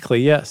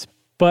 Exactly. Yes,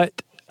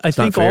 but I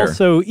think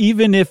also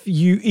even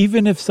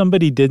if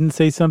somebody didn't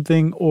say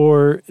something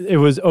or it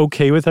was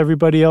okay with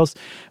everybody else,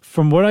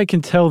 from what I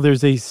can tell,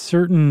 there's a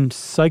certain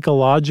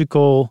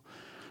psychological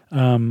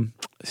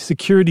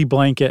security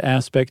blanket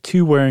aspect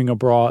to wearing a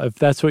bra, if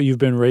that's what you've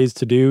been raised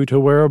to do, to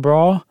wear a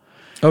bra.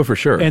 Oh, for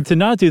sure. And to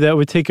not do that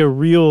would take a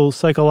real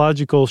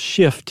psychological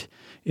shift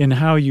in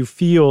how you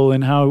feel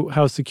and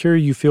how secure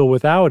you feel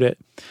without it.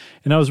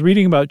 And I was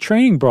reading about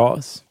training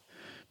bras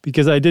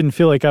because I didn't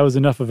feel like I was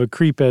enough of a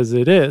creep as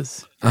it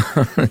is.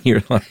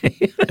 You're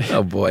like,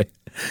 oh boy.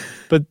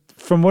 But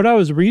from what I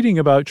was reading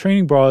about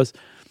training bras,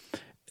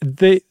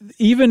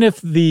 even if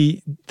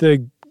the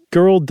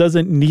girl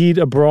doesn't need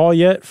a bra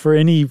yet for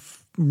any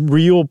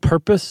real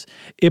purpose,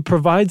 it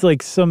provides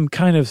like some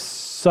kind of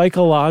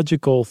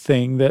psychological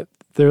thing that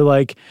they're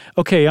like,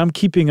 okay, I'm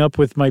keeping up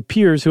with my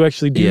peers who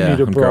actually do need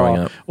a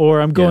bra,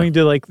 or I'm going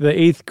to like the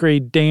 8th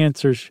grade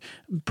dance, or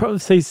probably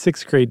say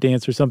 6th grade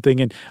dance or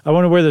something, and I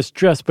want to wear this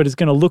dress, but it's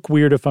going to look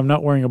weird if I'm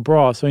not wearing a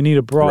bra, so I need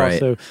a bra.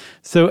 Right.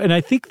 So, and I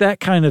think that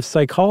kind of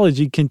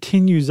psychology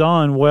continues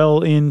on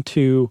well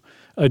into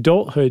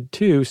adulthood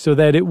too, so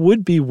that it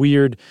would be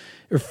weird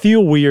or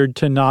feel weird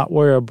to not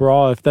wear a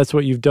bra if that's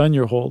what you've done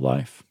your whole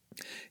life.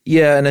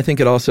 Yeah, and I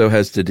think it also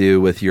has to do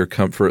with your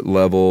comfort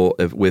level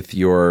with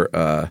your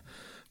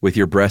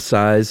breast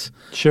size.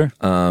 Sure.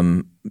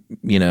 Not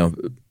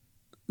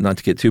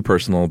to get too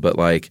personal, but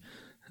like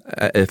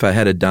if I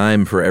had a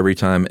dime for every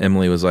time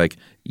Emily was like,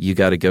 you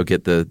got to go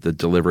get the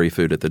delivery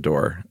food at the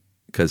door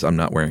because I'm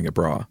not wearing a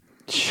bra.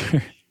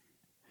 Sure.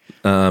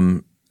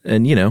 And,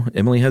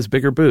 Emily has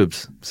bigger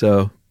boobs.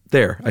 So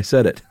there, I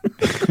said it.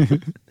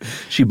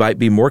 She might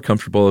be more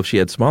comfortable if she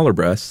had smaller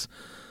breasts.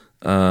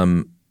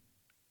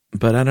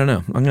 But I don't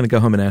know. I'm going to go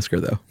home and ask her,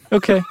 though.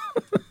 Okay.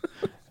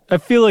 I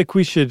feel like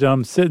we should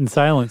sit in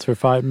silence for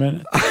 5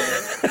 minutes.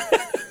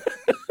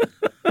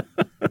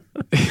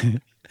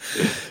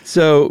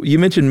 So you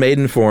mentioned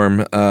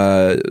Maidenform.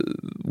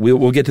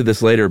 We'll get to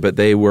this later, but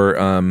they were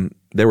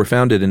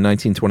founded in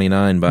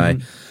 1929 by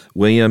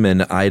William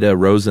and Ida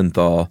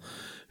Rosenthal,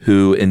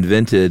 who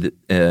invented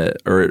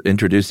or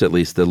introduced at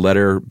least the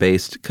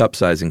letter-based cup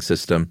sizing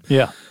system.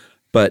 Yeah.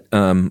 But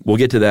we'll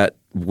get to that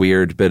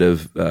weird bit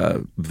of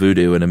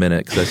voodoo in a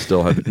minute because I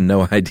still have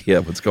no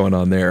idea what's going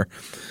on there.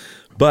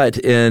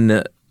 But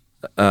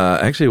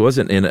actually it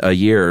wasn't in a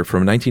year,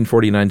 from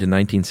 1949 to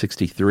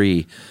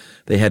 1963,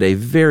 they had a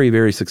very,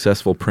 very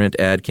successful print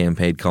ad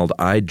campaign called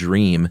I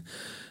Dream,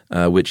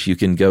 which you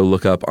can go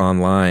look up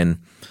online.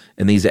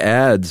 And these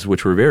ads,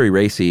 which were very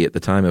racy at the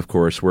time, of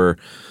course, were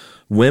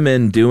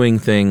women doing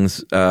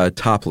things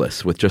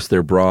topless with just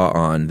their bra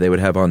on. They would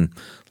have on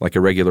like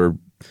a regular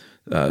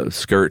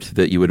skirt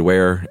that you would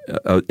wear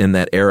in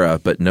that era,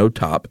 but no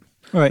top,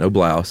 no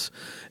blouse.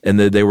 And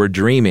they were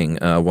dreaming.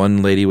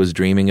 One lady was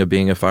dreaming of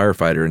being a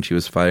firefighter, and she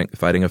was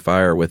fighting a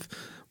fire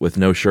with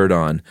no shirt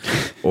on.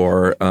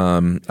 Or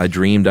I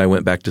dreamed I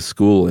went back to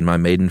school in my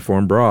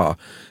Maidenform bra,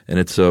 and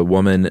it's a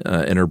woman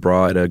in her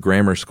bra at a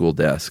grammar school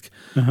desk.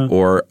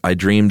 Or I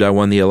dreamed I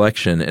won the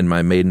election in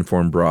my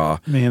Maidenform bra.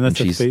 Man, that's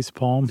a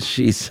facepalm.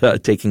 She's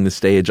taking the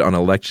stage on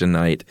election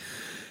night.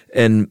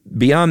 And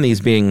beyond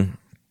these being,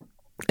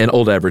 and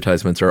old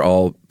advertisements are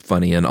all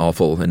funny and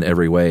awful in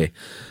every way,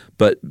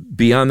 but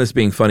beyond this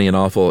being funny and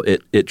awful,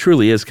 it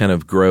truly is kind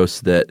of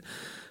gross that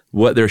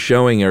what they're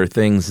showing are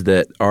things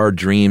that are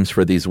dreams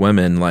for these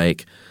women,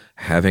 like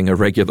having a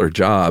regular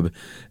job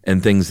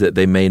and things that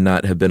they may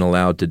not have been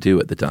allowed to do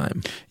at the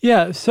time.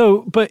 Yeah.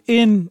 So, but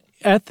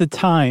at the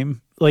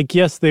time, like,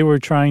 yes, they were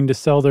trying to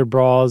sell their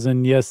bras,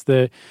 and yes,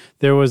 there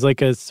was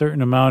like a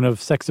certain amount of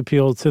sex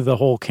appeal to the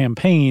whole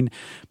campaign.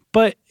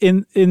 But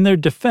in their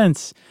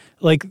defense,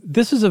 like,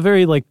 this is a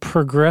very like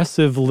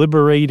progressive,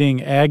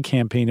 liberating ad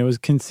campaign. It was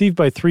conceived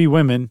by 3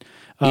 women.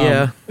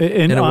 On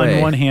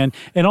one hand.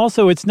 And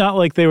also, it's not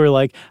like they were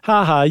like,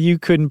 haha, you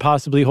couldn't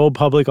possibly hold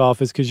public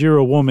office because you're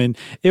a woman.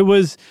 It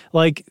was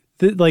like,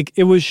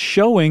 it was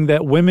showing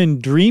that women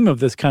dream of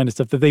this kind of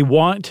stuff, that they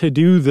want to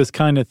do this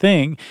kind of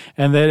thing,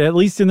 and that at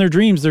least in their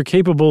dreams, they're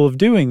capable of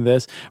doing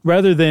this,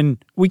 rather than,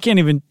 we can't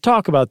even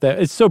talk about that.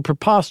 It's so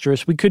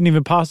preposterous. We couldn't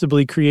even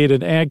possibly create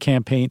an ad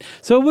campaign.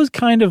 So it was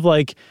kind of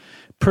like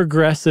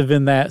progressive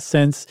in that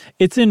sense.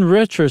 It's in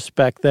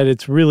retrospect that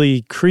it's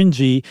really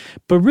cringy,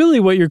 but really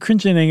what you're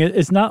cringing at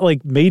is not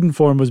like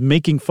Maidenform was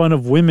making fun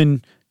of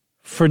women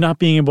for not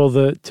being able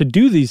to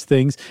do these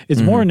things.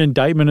 It's more an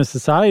indictment of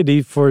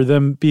society for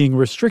them being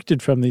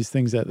restricted from these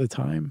things at the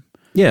time.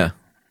 Yeah.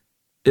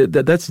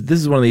 This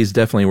is one of these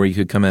definitely where you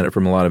could come at it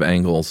from a lot of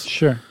angles.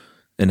 Sure.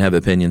 And have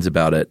opinions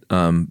about it.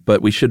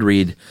 But we should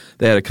read,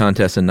 they had a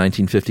contest in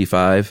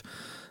 1955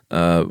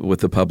 with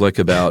the public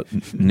about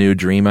new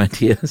dream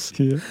ideas.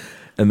 Yeah.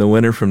 And the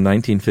winner from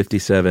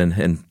 1957,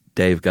 and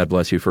Dave, God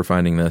bless you for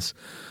finding this,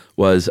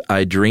 was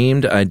I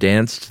dreamed I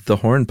danced the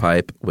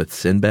hornpipe with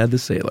Sinbad the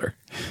Sailor.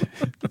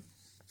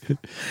 Don't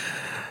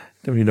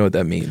even know what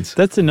that means.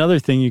 That's another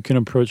thing you can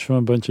approach from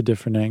a bunch of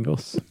different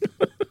angles.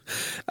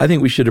 I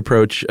think we should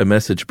approach a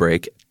message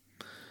break,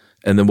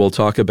 and then we'll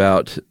talk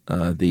about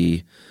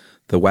the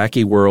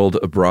wacky world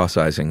of bra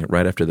sizing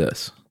right after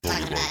this.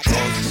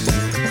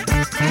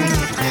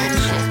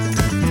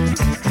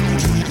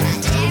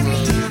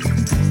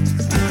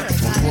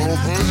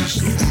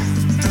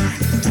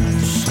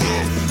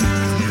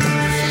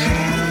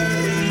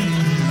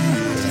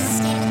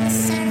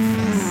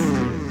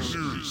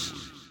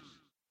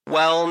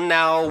 Well,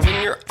 now,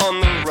 when you're on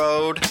the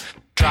road,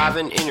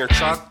 driving in your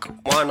truck,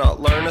 why not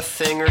learn a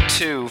thing or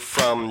two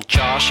from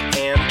Josh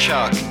and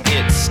Chuck?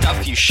 It's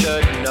stuff you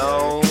should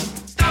know.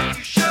 Stuff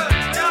you should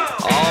know.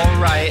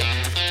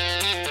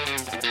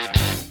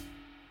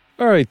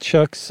 All right,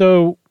 Chuck.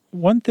 So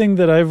one thing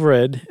that I've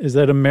read is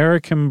that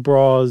American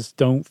bras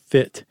don't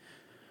fit,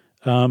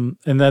 and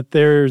that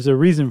there's a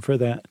reason for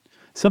that.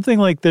 Something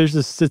like there's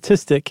a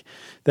statistic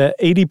that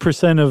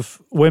 80%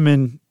 of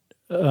women,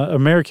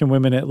 American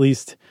women at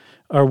least,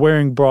 are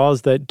wearing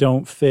bras that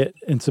don't fit,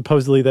 and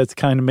supposedly that's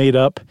kind of made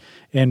up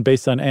and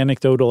based on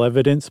anecdotal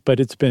evidence,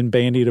 but it's been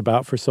bandied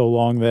about for so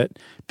long that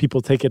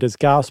people take it as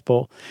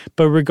gospel.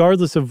 But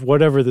regardless of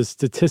whatever the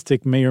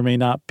statistic may or may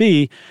not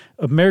be,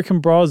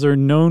 American bras are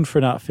known for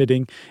not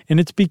fitting, and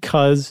it's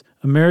because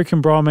American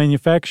bra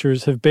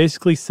manufacturers have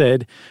basically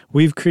said,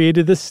 we've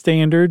created this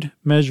standard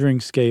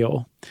measuring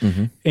scale,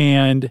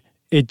 and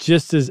it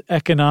just is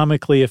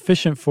economically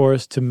efficient for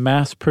us to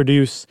mass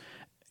produce,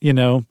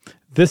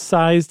 this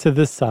size to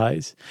this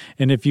size.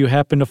 And if you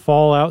happen to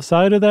fall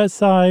outside of that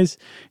size,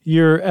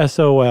 you're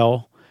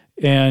SOL.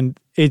 And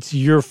it's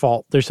your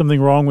fault. There's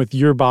something wrong with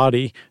your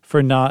body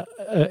for not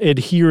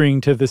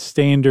adhering to the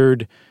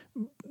standard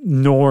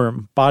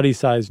norm, body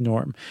size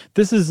norm.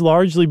 This is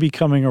largely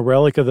becoming a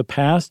relic of the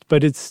past,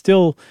 but it's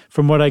still,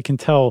 from what I can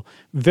tell,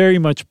 very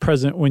much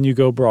present when you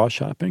go bra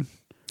shopping.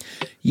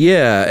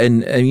 Yeah,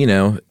 and you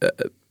know,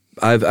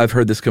 I've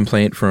heard this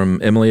complaint from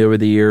Emily over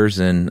the years,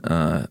 and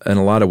a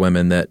lot of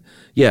women that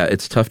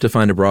it's tough to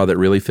find a bra that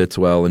really fits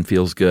well and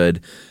feels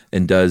good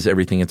and does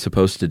everything it's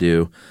supposed to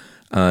do.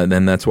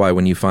 Then that's why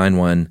when you find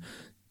one,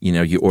 you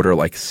know, you order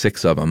like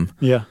 6 of them.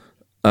 Yeah.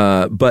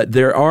 But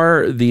there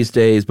are these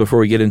days, before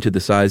we get into the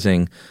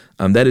sizing,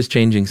 that is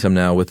changing some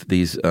now with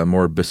these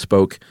more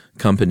bespoke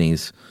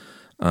companies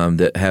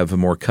that have a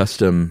more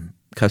custom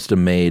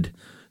made,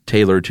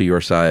 tailored to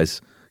your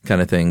size kind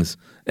of things.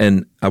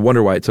 And I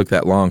wonder why it took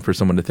that long for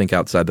someone to think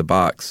outside the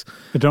box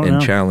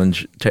and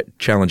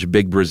challenge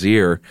Big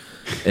Brazier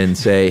and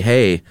say,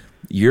 hey,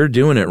 you're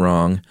doing it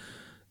wrong.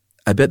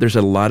 I bet there's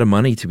a lot of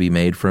money to be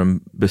made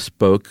from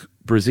bespoke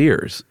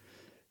braziers.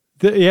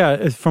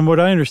 Yeah, from what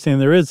I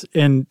understand, there is.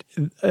 And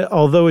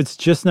although it's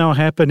just now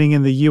happening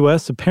in the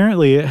U.S.,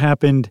 apparently it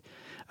happened,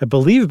 I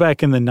believe,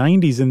 back in the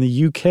 90s in the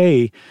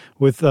U.K.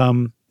 with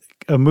a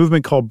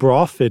movement called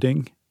bra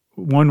fitting,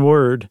 one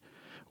word,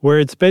 where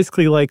it's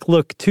basically like,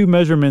 look, 2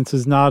 measurements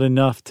is not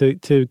enough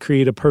to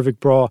create a perfect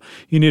bra.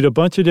 You need a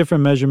bunch of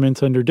different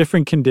measurements under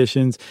different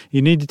conditions.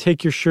 You need to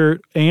take your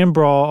shirt and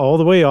bra all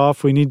the way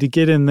off. We need to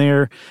get in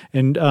there.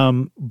 And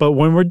but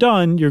when we're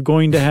done, you're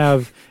going to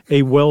have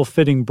a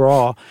well-fitting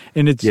bra.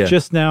 And it's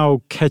just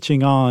now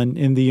catching on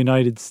in the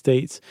United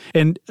States.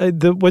 And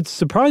what's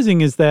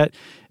surprising is that,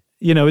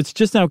 you know, it's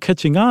just now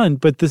catching on,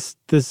 but this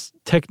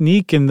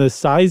technique and the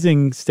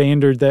sizing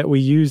standard that we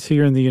use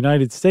here in the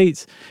United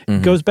States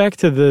goes back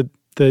to the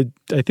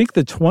I think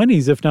the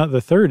 20s, if not the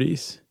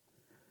 30s.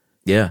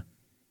 Yeah.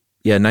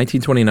 Yeah,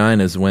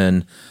 1929 is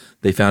when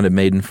they founded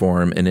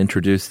Maidenform and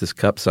introduced this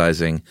cup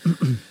sizing.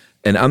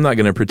 And I'm not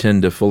going to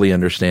pretend to fully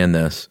understand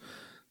this,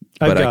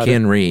 but I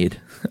can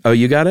read. Oh,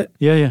 you got it?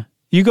 Yeah.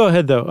 You go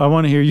ahead, though. I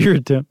want to hear your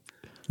attempt.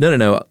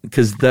 No,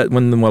 because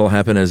when what'll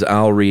happen is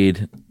I'll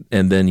read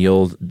and then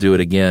you'll do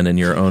it again in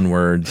your own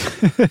words.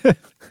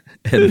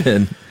 And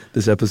then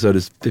this episode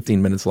is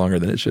 15 minutes longer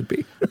than it should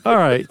be. All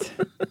right.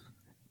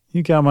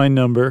 You got my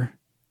number.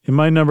 And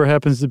my number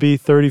happens to be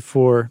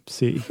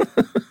 34C.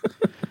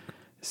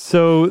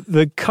 So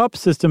the cup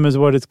system is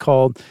what it's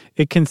called.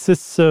 It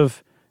consists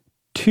of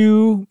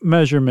 2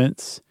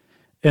 measurements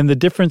and the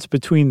difference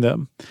between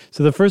them.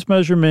 So the first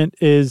measurement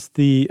is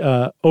the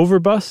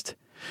overbust,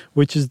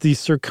 which is the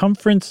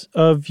circumference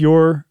of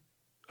your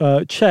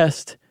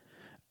chest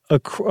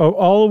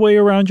all the way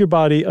around your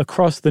body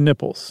across the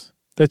nipples.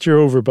 That's your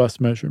overbust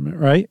measurement,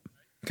 right?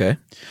 Okay.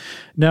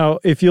 Now,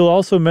 if you'll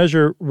also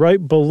measure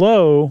right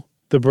below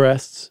the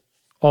breasts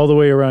all the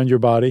way around your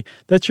body,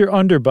 that's your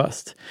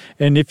underbust.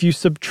 And if you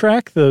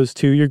subtract those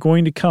 2, you're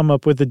going to come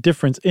up with a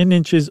difference in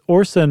inches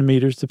or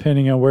centimeters,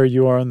 depending on where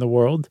you are in the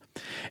world.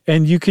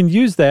 And you can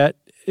use that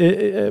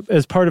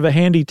as part of a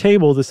handy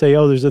table to say,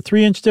 oh, there's a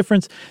 3-inch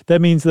difference.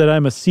 That means that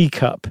I'm a C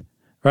cup,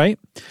 right?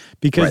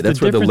 Because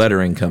that's where the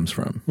lettering comes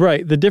from.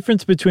 Right. The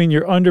difference between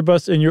your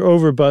underbust and your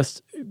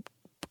overbust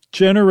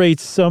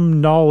generates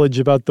some knowledge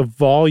about the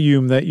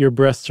volume that your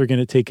breasts are going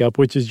to take up,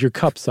 which is your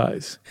cup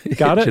size.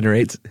 Got it?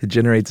 It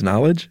generates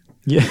knowledge?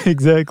 Yeah,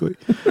 exactly.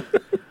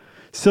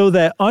 So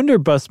that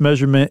underbust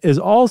measurement is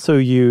also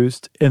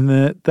used, and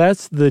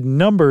that's the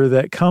number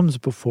that comes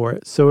before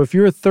it. So if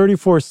you're a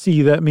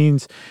 34C, that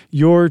means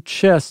your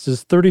chest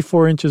is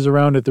 34 inches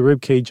around at the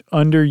ribcage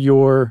under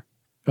your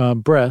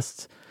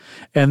breasts.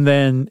 And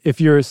then if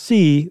you're a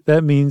C,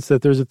 that means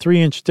that there's a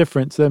 3-inch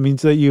difference. That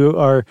means that you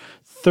are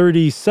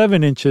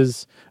 37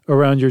 inches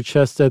around your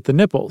chest at the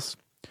nipples.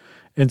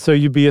 And so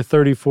you'd be a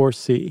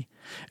 34C.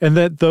 And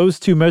that those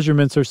 2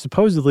 measurements are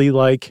supposedly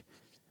like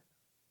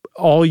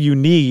all you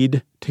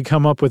need to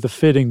come up with a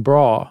fitting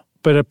bra.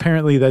 But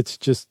apparently that's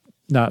just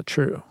not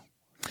true.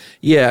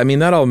 Yeah, I mean,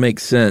 that all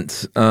makes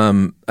sense.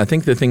 I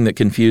think the thing that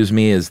confused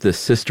me is the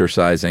sister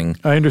sizing.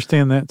 I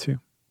understand that too.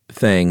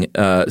 Thing.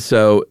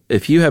 So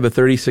if you have a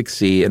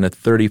 36C and a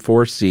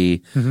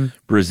 34C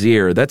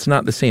brassiere, that's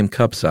not the same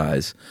cup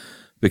size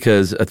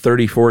because a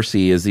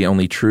 34C is the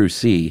only true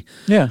C.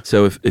 Yeah.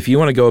 So if you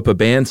want to go up a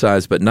band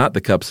size but not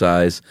the cup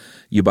size,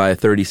 you buy a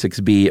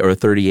 36B or a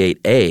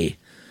 38A.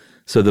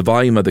 So the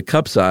volume of the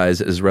cup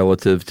size is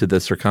relative to the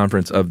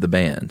circumference of the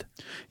band.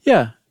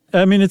 Yeah.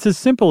 I mean, it's as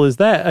simple as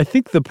that. I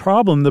think the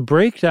problem, the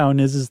breakdown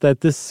is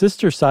that this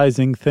sister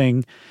sizing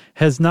thing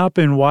has not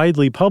been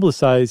widely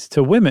publicized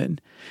to women.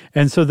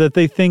 And so that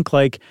they think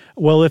like,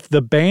 well, if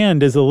the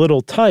band is a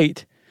little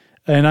tight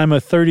and I'm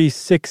a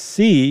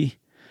 36C,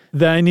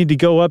 then I need to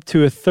go up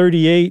to a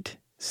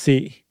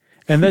 38C.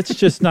 And that's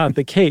just not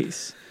the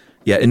case.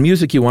 Yeah, in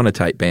music you want a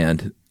tight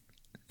band.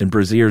 In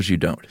brassieres you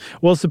don't.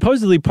 Well,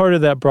 supposedly part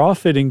of that bra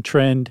fitting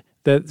trend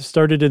that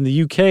started in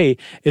the UK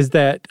is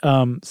that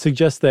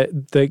suggests that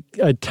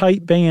a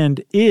tight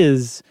band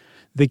is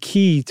the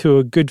key to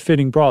a good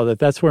fitting bra,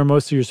 that's where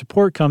most of your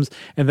support comes,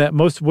 and that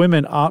most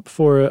women opt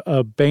for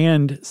a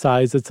band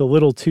size that's a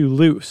little too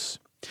loose.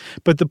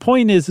 But the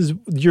point is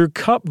your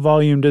cup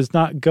volume does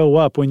not go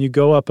up when you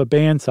go up a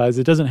band size.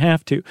 It doesn't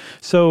have to.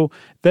 So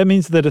that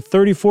means that a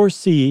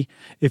 34C,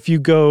 if you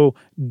go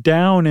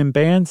down in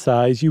band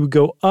size, you would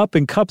go up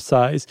in cup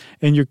size,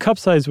 and your cup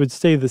size would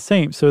stay the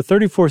same. So a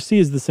 34C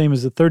is the same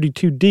as a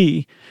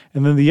 32D.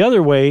 And then the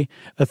other way,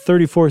 a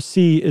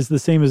 34C is the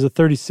same as a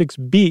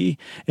 36B.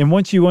 And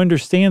once you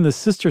understand the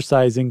sister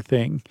sizing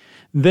thing,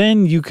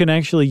 then you can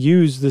actually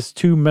use this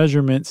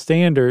 2-measurement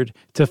standard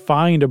to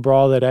find a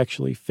bra that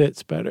actually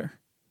fits better.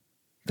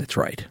 That's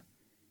right.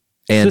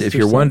 And Sister if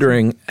you're sizing.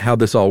 wondering how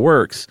this all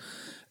works,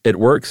 it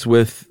works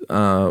with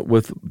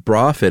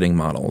bra fitting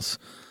models.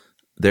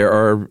 There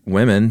are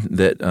women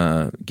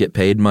that get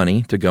paid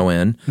money to go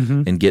in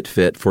and get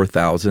fit for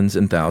thousands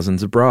and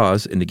thousands of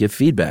bras and to give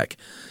feedback.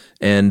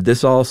 And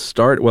this all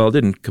it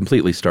didn't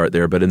completely start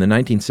there, but in the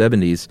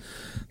 1970s,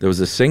 there was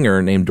a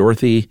singer named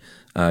Dorothy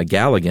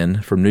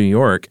Galligan from New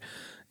York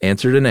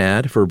answered an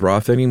ad for a bra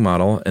fitting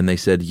model, and they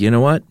said, you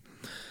know what?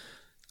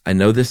 I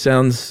know this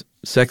sounds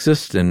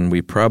sexist, and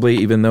we probably,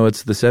 even though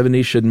it's the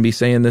 70s, shouldn't be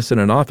saying this in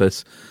an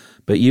office,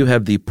 but you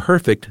have the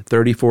perfect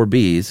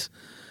 34Bs,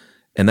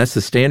 and that's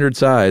the standard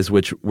size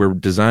which we're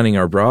designing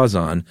our bras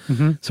on.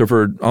 So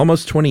for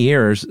almost 20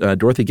 years,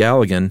 Dorothy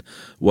Galligan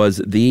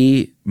was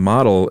the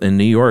model in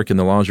New York in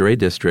the lingerie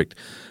district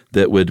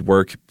that would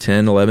work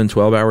 10, 11,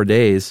 12-hour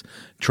days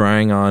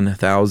trying on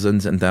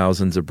thousands and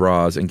thousands of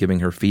bras and giving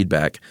her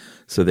feedback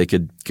so they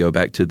could go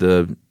back to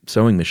the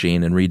sewing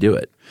machine and redo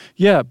it.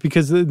 Yeah,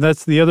 because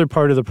that's the other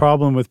part of the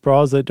problem with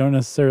bras that don't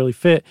necessarily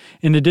fit.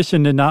 In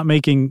addition to not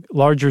making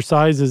larger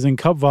sizes in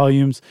cup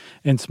volumes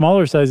and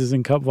smaller sizes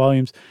in cup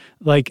volumes,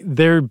 like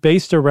they're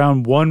based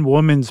around one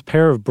woman's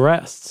pair of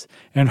breasts,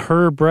 and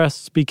her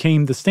breasts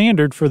became the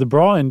standard for the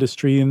bra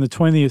industry in the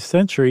 20th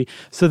century,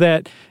 so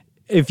that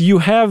if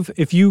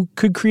you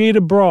could create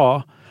a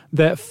bra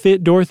that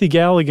fit Dorothy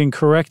Galligan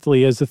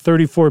correctly as a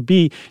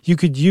 34B, you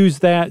could use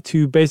that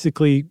to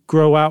basically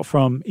grow out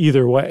from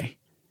either way.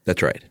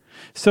 That's right.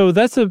 So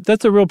that's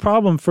a real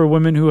problem for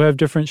women who have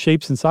different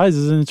shapes and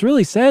sizes, and it's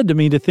really sad to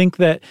me to think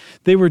that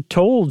they were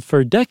told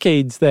for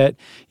decades that,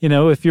 you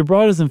know, if your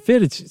bra doesn't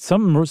fit, it's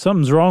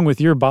something's wrong with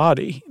your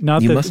body.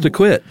 Not You that, must have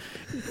quit.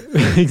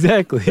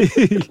 Exactly.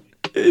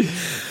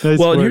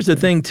 Well, and here's the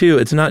thing too.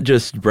 It's not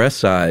just breast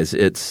size.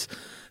 It's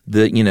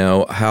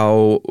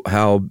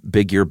how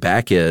big your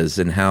back is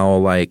and how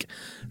like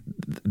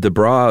the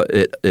bra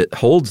it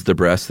holds the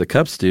breast, the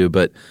cups do,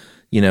 but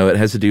it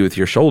has to do with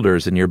your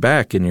shoulders and your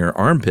back and your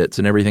armpits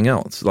and everything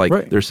else. Like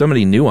right. There's so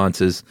many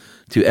nuances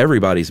to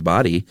everybody's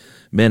body,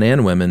 men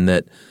and women,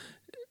 that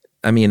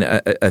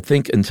I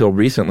think until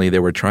recently they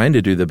were trying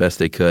to do the best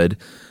they could,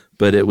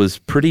 but it was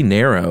pretty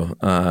narrow,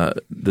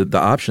 the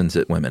options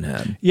that women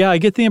had. Yeah, I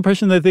get the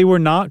impression that they were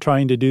not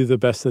trying to do the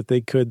best that they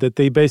could, that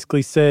they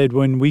basically said,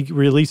 when we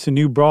release a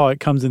new bra, it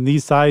comes in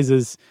these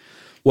sizes.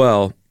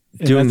 Well,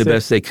 doing the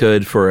best they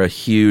could for a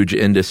huge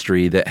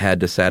industry that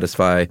had to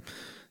satisfy,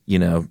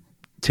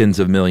 tens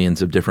of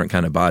millions of different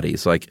kind of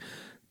bodies. Like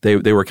they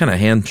were kind of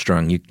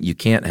hamstrung. You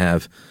can't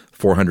have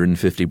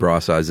 450 bra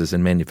sizes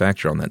and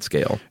manufacture on that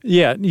scale.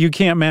 Yeah, you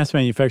can't mass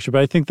manufacture, but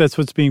I think that's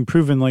what's being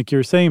proven, like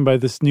you're saying, by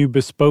this new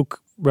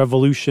bespoke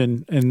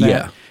revolution, and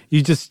that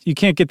you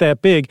can't get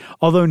that big.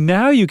 Although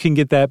now you can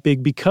get that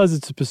big because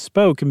it's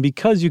bespoke, and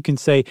because you can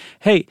say,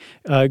 hey,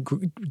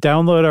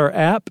 download our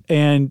app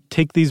and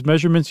take these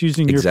measurements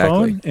using your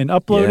phone and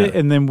upload it,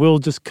 and then we'll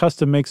just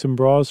custom make some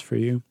bras for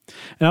you.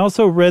 And I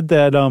also read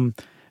that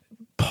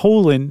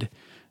Poland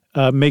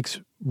makes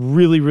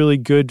really, really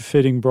good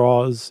fitting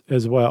bras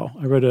as well.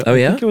 I read I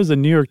think it was a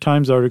New York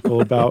Times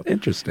article about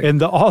interesting. And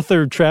the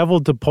author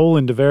traveled to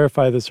Poland to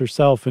verify this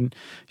herself. And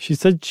she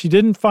said she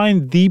didn't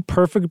find the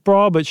perfect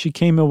bra, but she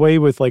came away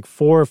with like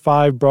 4 or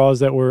 5 bras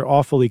that were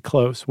awfully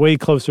close, way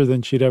closer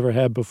than she'd ever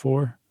had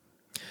before.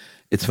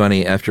 It's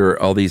funny,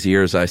 after all these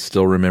years, I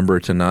still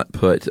remember to not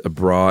put a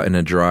bra in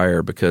a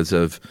dryer because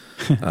of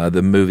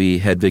the movie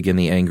Hedwig and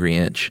the Angry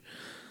Inch.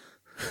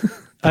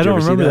 I don't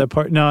remember that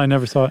part. No, I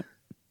never saw it.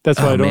 That's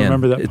why I don't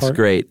remember that part. It's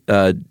great.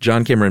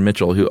 John Cameron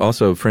Mitchell, who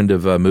also a friend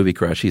of Movie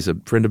Crush, he's a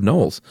friend of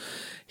Noel's.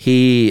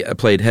 He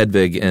played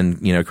Hedwig and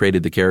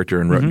created the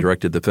character and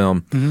directed the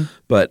film. Mm-hmm.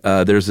 But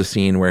there's a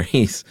scene where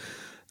he's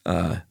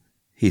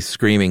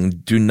screaming,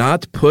 "Do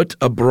not put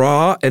a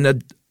bra in a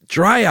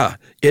dryer;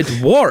 it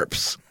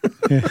warps."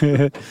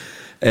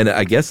 And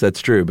I guess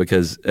that's true,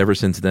 because ever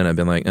since then I've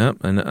been like, I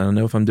don't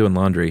know if I'm doing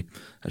laundry,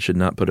 I should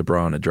not put a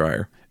bra in a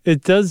dryer.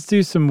 It does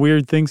do some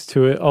weird things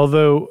to it,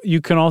 although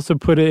you can also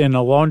put it in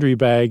a laundry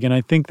bag, and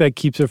I think that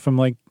keeps it from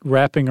like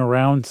wrapping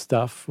around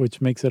stuff, which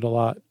makes it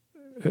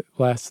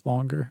lasts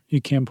longer. You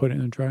can put it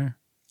in a dryer.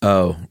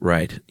 Oh,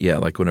 right. Yeah,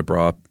 like when a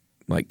bra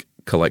like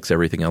collects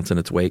everything else in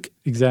its wake.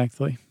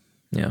 Exactly.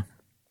 Yeah.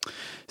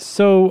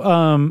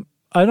 So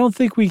I don't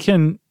think we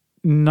can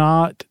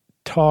not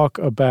talk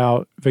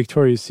about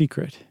Victoria's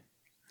Secret.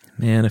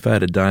 Man, if I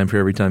had a dime for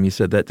every time you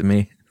said that to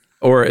me.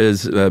 Or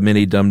as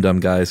many dumb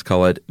guys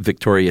call it,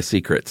 Victoria's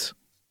Secrets.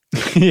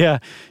 Yeah,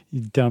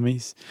 you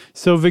dummies.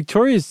 So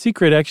Victoria's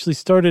Secret actually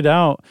started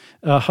out,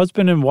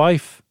 husband and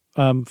wife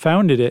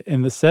founded it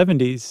in the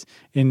 70s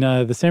in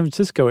the San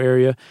Francisco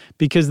area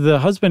because the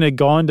husband had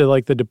gone to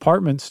like the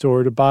department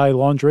store to buy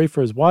lingerie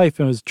for his wife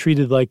and was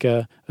treated like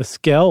a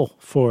skell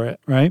for it,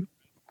 right?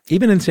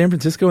 Even in San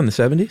Francisco in the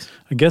 70s?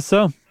 I guess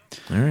so.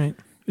 All right.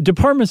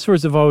 Department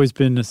stores have always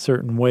been a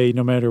certain way,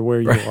 no matter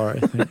where you are, I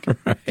think.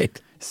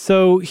 Right.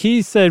 So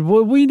he said,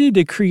 well, we need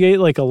to create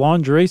like a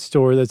lingerie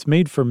store that's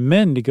made for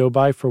men to go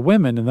buy for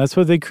women. And that's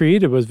what they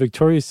created was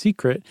Victoria's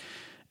Secret.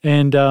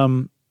 And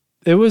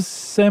it was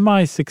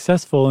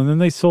semi-successful. And then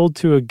they sold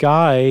to a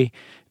guy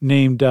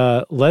named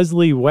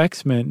Leslie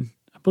Wexman,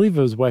 I believe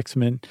it was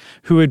Wexman,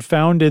 who had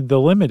founded The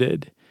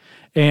Limited.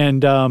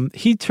 And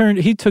he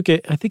took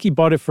it, I think he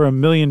bought it for $1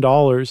 million.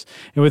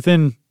 And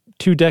within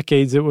 2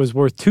 decades, it was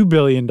worth $2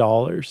 billion.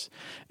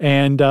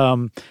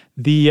 And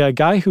the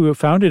guy who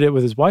founded it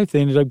with his wife,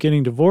 they ended up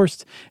getting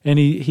divorced, and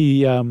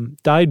he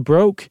died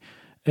broke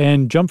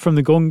and jumped from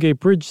the Golden Gate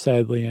Bridge,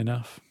 sadly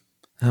enough.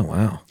 Oh,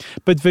 wow.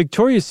 But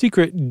Victoria's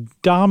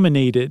Secret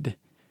dominated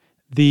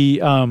the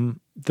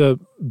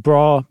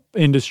bra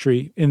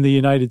industry in the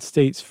United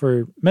States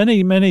for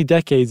many, many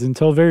decades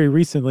until very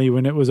recently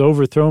when it was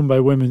overthrown by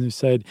women who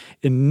said,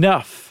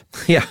 enough.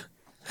 Yeah.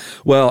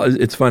 Well,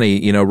 it's funny.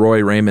 You know,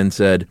 Roy Raymond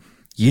said,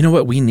 you know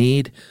what we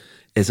need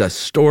is a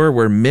store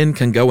where men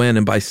can go in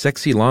and buy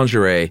sexy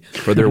lingerie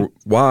for their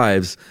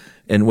wives.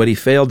 And what he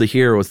failed to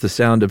hear was the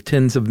sound of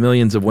tens of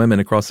millions of women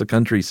across the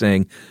country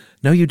saying,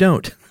 no, you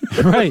don't.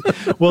 Right.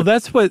 Well,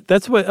 that's what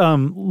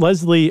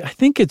Leslie, I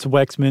think it's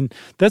Wexman,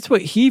 that's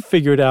what he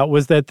figured out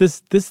was that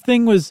this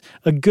thing was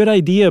a good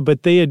idea,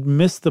 but they had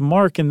missed the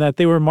mark in that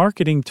they were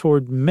marketing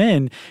toward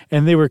men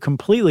and they were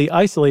completely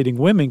isolating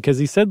women because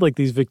he said like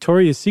these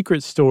Victoria's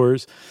Secret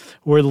stores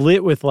were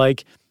lit with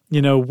like,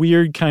 you know,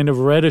 weird kind of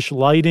reddish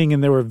lighting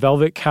and there were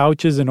velvet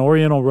couches and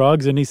oriental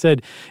rugs. And he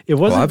said it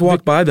wasn't. Well, I've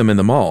walked by them in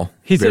the mall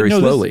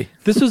slowly.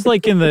 This was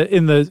like in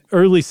the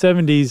early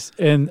 70s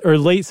or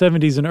late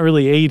 70s and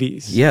early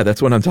 80s. Yeah,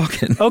 that's what I'm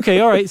talking. Okay,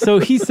 all right. So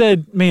he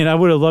said, man, I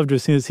would have loved to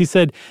have seen this. He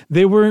said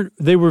they were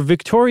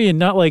Victorian,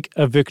 not like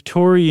a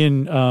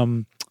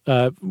Victorian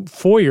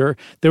foyer.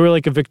 They were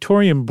like a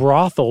Victorian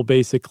brothel,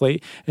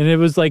 basically. And it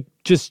was like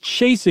just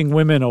chasing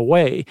women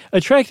away,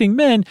 attracting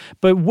men,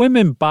 but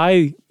women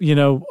buy, you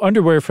know,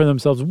 underwear for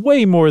themselves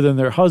way more than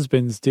their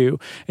husbands do.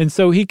 And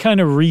so he kind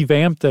of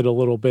revamped it a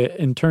little bit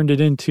and turned it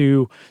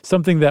into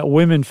something that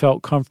women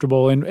felt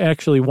comfortable and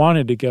actually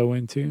wanted to go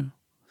into.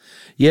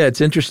 Yeah,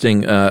 it's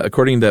interesting.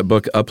 According to that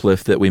book,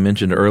 Uplift, that we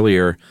mentioned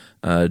earlier,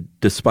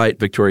 despite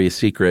Victoria's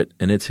Secret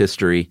and its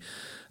history,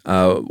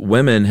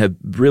 women have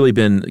really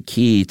been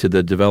key to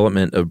the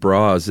development of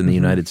bras in the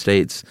United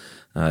States.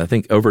 I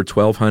think over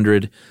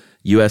 1,200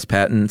 U.S.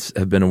 patents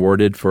have been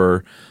awarded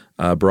for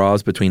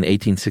bras between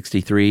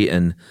 1863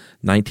 and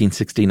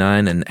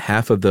 1969, and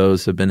half of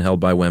those have been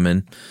held by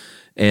women.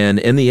 And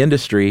in the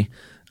industry,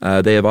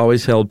 they have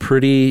always held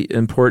pretty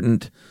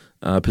important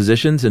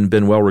positions and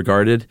been well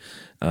regarded.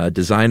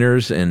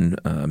 Designers and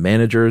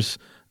managers,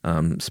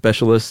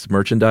 specialists,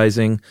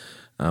 merchandising,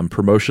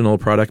 promotional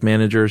product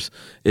managers.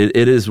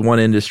 It is one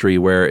industry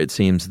where it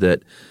seems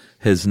that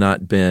has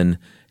not been,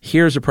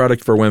 here's a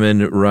product for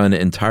women run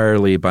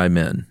entirely by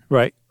men.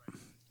 Right.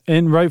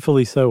 And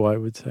rightfully so, I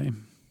would say.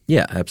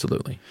 Yeah,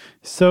 absolutely.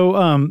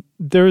 So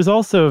there is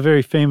also a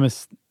very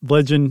famous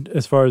legend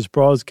as far as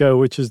bras go,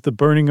 which is the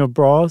burning of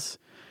bras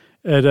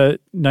at a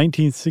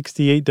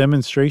 1968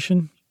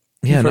 demonstration.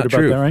 Yeah, not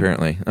true, that, right?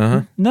 Apparently.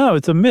 Uh-huh. No,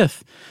 it's a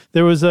myth.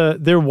 There was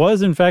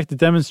in fact a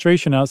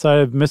demonstration outside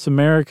of Miss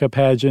America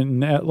pageant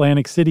in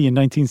Atlantic City in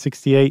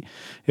 1968.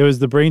 It was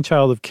the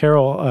brainchild of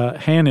Carol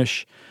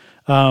Hanisch,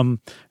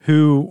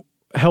 who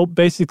helped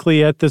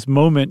basically at this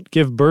moment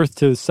give birth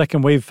to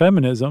second wave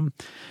feminism.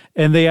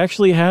 And they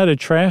actually had a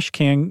trash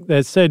can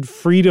that said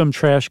Freedom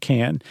Trash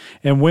Can,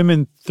 and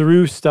women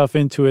threw stuff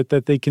into it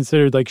that they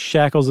considered like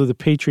shackles of the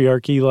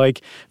patriarchy,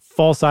 like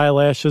false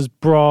eyelashes,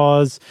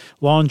 bras,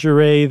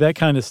 lingerie, that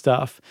kind of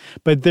stuff.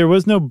 But there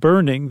was no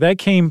burning. That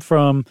came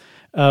from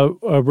a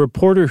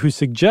reporter who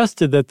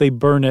suggested that they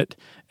burn it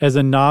as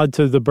a nod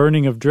to the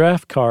burning of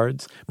draft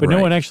cards. But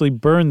no one actually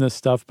burned this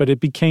stuff, but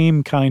it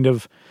became kind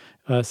of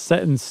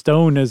set in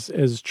stone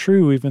as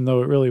true, even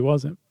though it really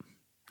wasn't.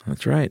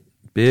 That's right.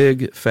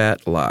 Big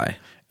fat lie.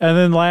 And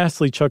then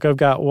lastly, Chuck, I've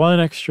got one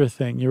extra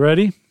thing. You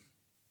ready?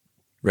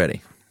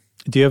 Ready.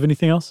 Do you have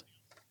anything else?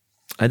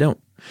 I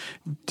don't.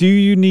 Do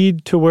you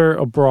need to wear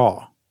a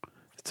bra?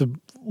 It's a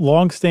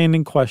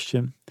long-standing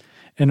question.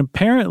 And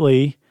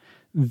apparently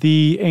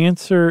the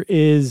answer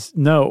is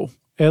no,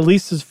 at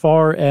least as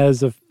far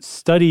as a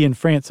study in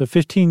France, a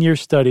 15-year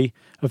study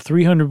of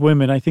 300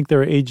 women. I think they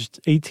were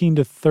aged 18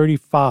 to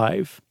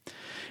 35.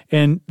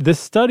 And this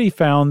study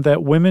found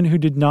that women who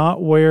did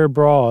not wear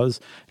bras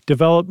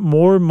developed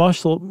more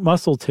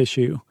muscle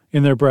tissue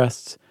in their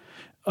breasts,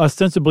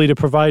 ostensibly to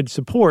provide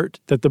support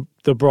that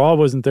the bra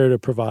wasn't there to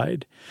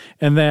provide.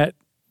 And that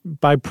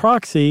by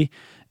proxy,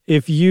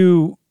 if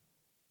you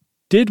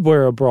did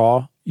wear a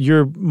bra,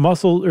 your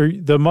muscle or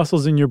the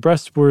muscles in your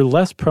breasts were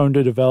less prone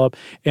to develop,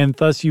 and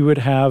thus you would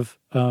have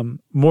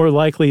more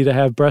likely to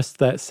have breasts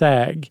that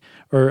sag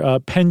or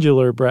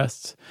pendular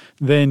breasts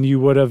than you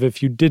would have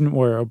if you didn't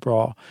wear a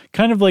bra.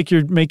 Kind of like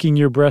you're making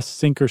your breasts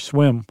sink or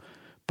swim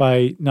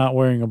by not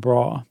wearing a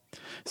bra.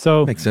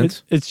 So makes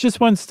sense. It's just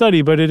one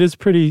study, but it is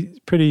pretty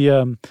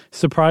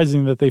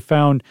surprising that they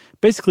found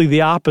basically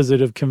the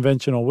opposite of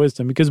conventional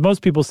wisdom, because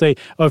most people say,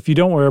 oh, if you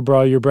don't wear a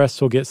bra, your breasts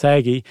will get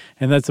saggy,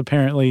 and that's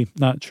apparently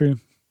not true.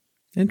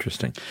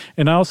 Interesting.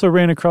 And I also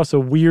ran across a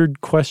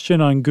weird question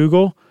on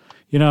Google.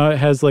 You know, it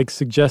has like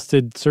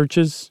suggested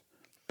searches.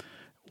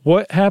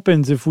 What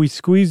happens if we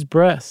squeeze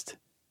breast?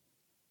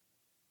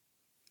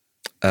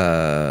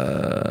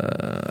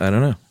 I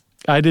don't know.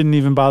 I didn't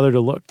even bother to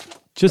look.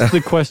 Just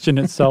the question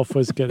itself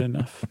was good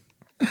enough.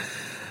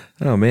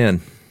 Oh,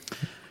 man.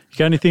 You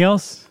got anything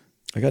else?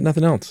 I got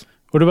nothing else.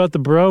 What about the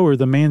bro or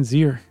the man's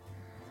ear?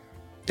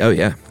 Oh,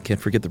 yeah.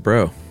 Can't forget the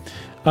bro.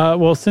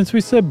 Well, since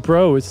we said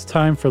bro, it's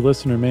time for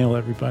listener mail,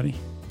 everybody.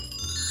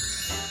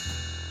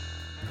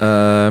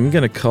 I'm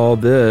going to call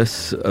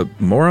this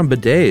more on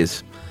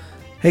bidets.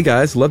 Hey,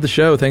 guys. Love the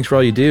show. Thanks for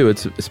all you do.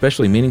 It's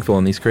especially meaningful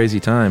in these crazy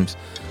times.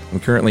 I'm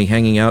currently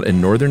hanging out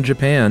in northern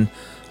Japan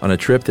on a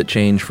trip that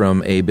changed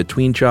from a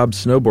between-job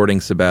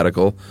snowboarding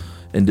sabbatical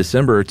in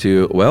December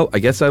to, well, I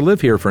guess I live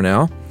here for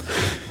now.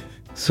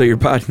 So your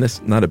body, that's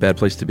not a bad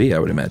place to be, I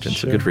would imagine.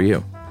 Sure. So good for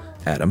you,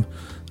 Adam.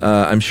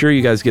 I'm sure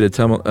you guys got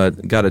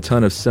a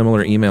ton of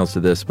similar emails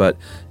to this, but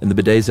in the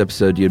bidets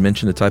episode, you had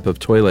mentioned a type of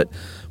toilet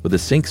with a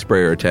sink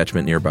sprayer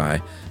attachment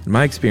nearby. In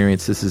my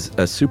experience, this is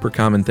a super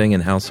common thing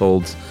in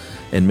households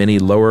and many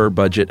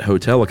lower-budget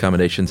hotel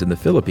accommodations in the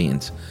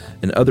Philippines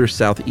and other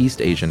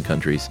Southeast Asian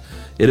countries.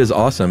 It is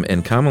awesome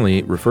and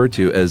commonly referred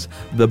to as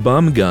the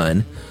bum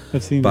gun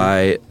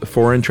by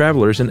foreign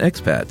travelers and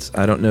expats.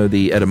 I don't know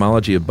the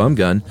etymology of bum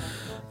gun,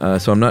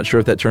 so I'm not sure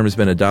if that term has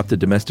been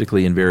adopted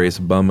domestically in various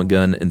bum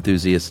gun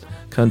enthusiast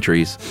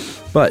countries.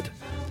 But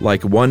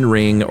like One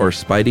Ring or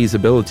Spidey's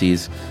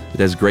abilities, it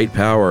has great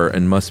power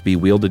and must be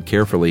wielded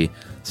carefully.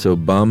 So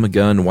bum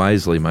gun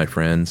wisely, my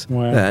friends.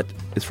 Wow. That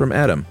is from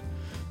Adam.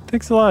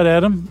 Thanks a lot,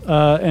 Adam.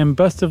 And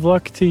best of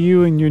luck to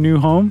you in your new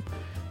home.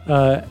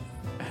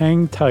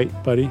 Hang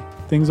tight, buddy.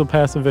 Things will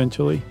pass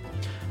eventually.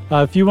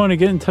 If you want to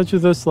get in touch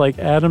with us like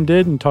Adam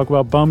did and talk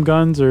about bum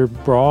guns or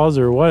bras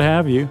or what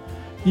have you,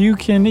 you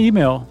can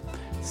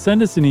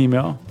send us an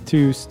email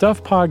to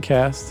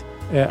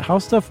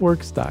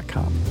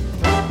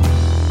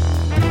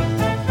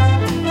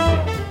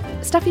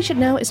stuffpodcast@howstuffworks.com. Stuff You Should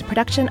Know is a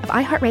production of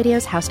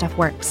iHeartRadio's How Stuff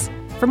Works.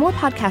 For more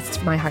podcasts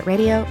from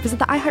iHeartRadio, visit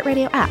the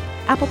iHeartRadio app,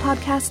 Apple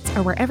Podcasts,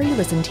 or wherever you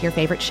listen to your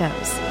favorite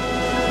shows.